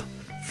Monster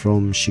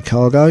from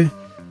Chicago,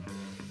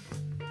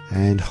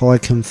 and High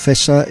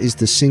Confessor is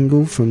the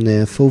single from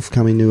their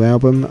forthcoming new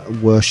album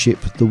Worship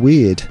the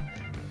Weird,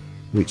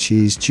 which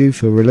is due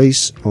for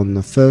release on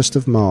the 1st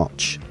of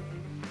March.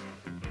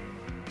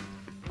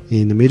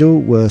 In the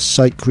middle were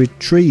Sacred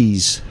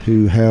Trees,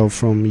 who hail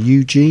from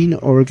Eugene,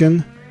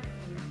 Oregon,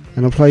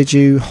 and I played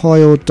you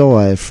High or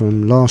Die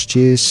from last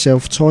year's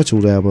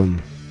self-titled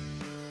album.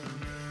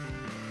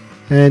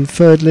 And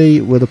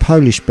thirdly were the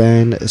Polish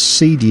band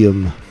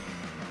Cedium,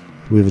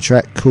 with a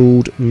track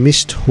called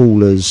Mist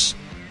Haulers,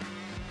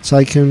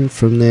 taken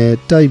from their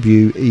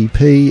debut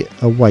EP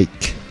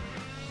Awake.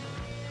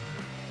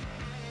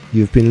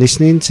 You've been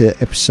listening to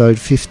episode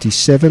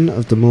 57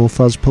 of the More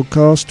Fuzz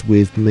podcast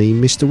with me,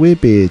 Mr.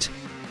 Weirdbeard.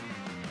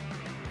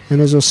 And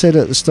as I said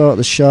at the start of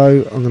the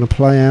show, I'm going to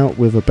play out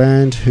with a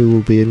band who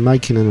will be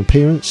making an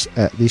appearance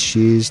at this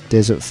year's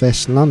Desert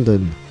Fest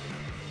London.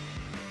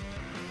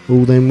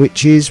 All Them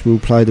Witches will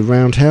play the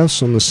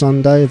Roundhouse on the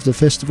Sunday of the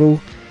festival,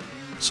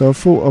 so I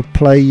thought I'd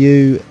play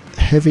you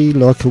Heavy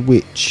Like a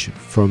Witch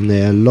from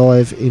their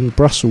Live in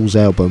Brussels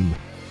album,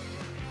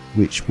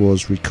 which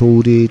was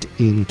recorded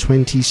in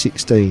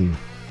 2016.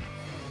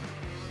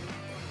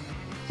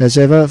 As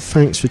ever,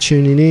 thanks for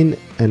tuning in,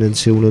 and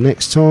until the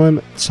next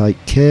time, take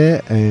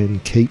care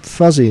and keep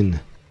fuzzing.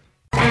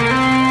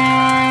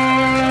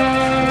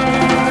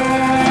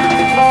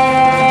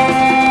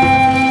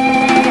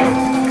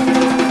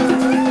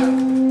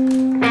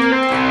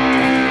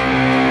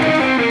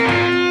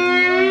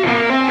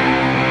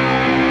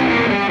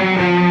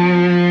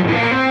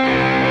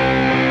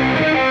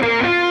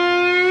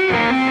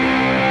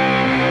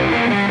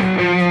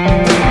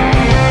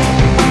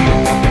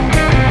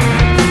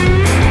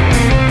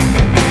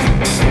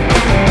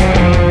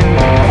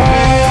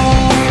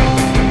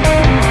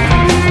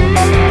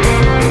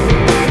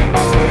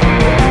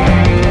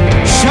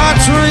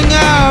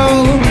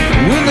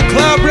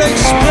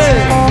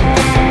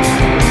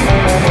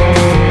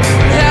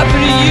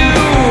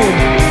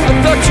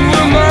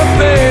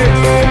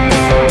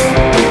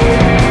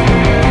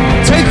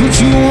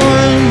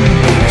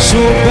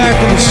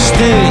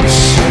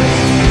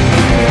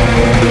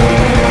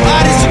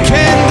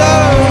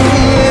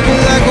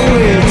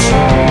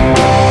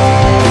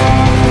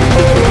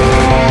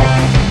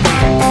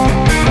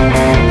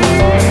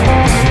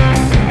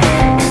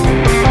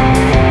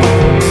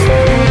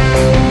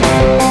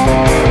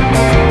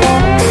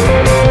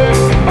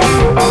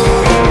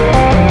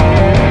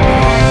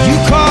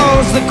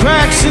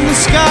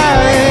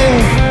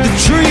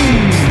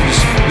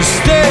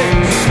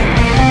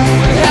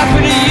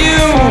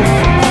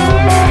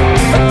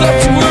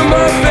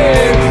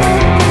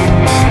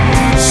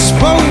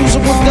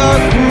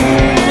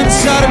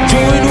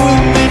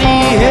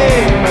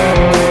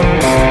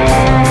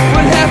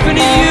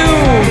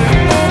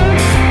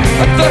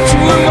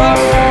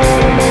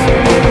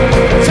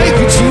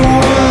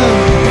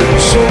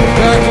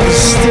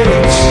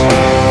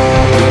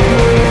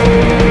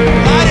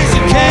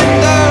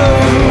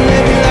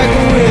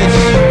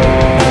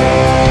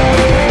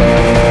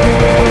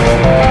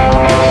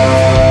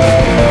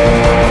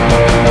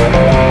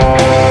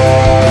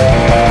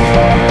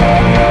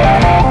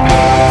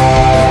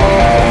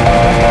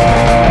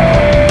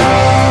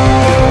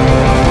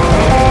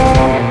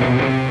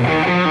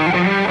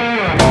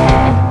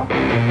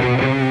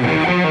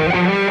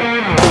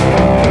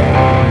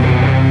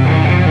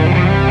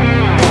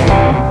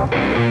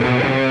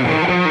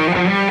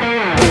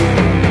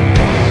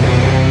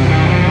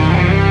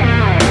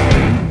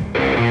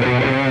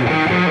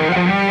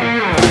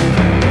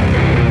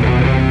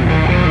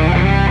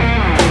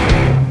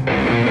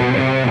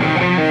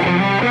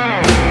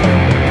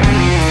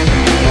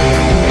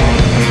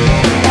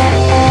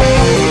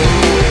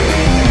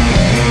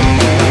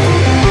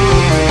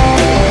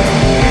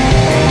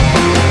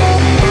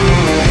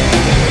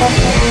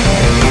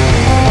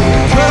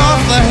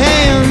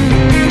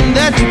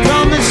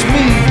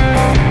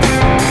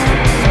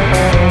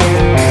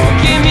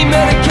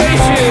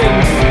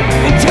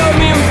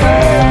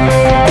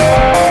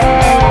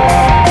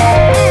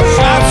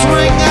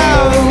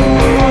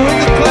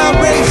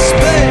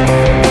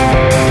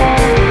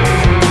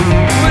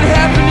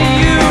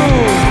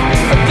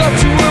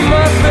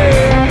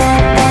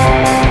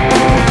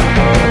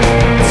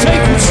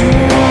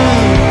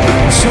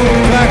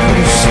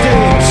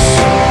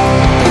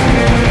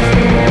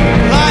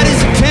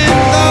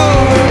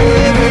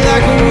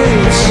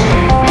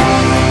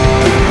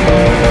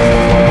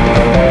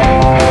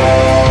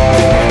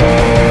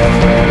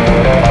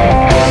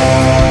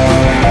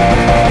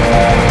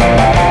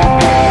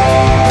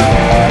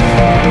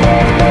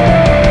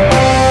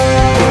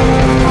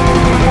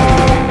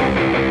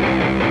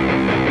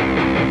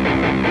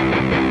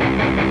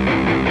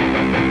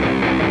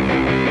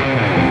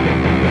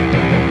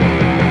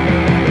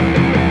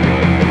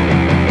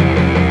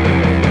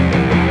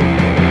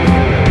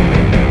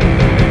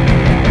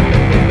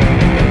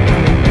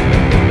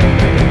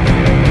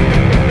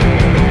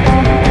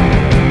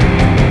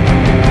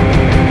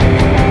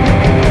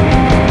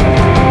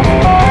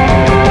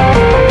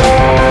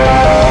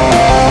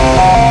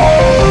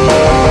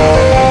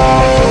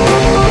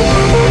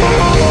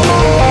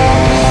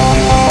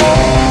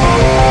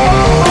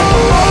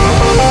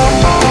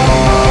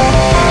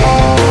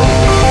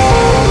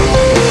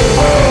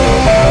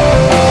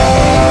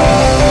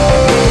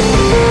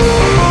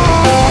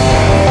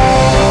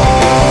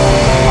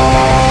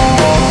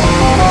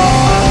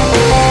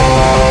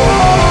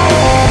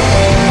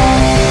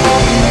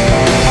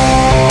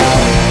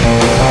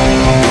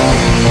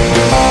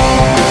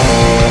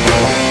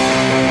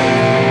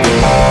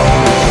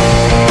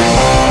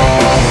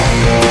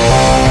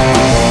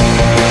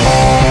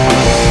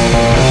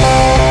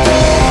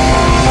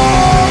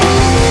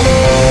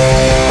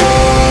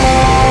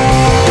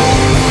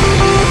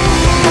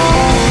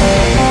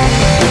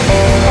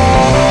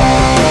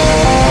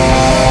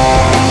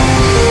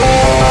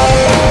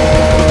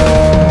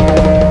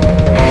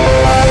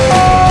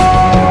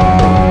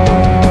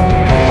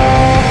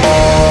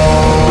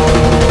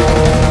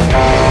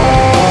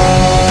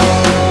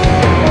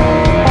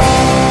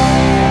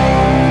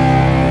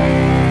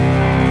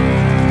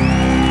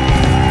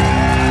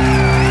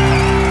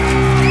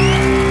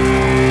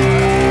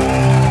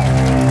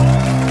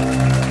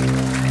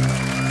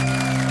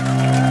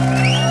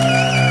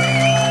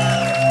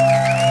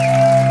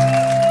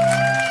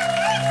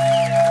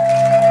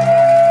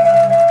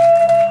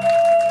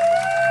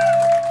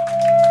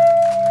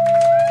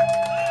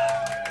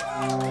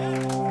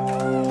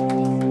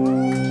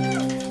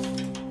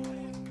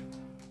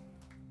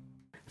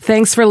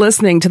 Thanks for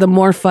listening to the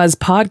More Fuzz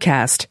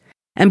podcast.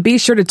 And be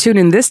sure to tune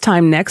in this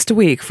time next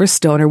week for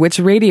Stoner Witch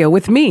Radio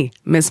with me,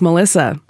 Miss Melissa.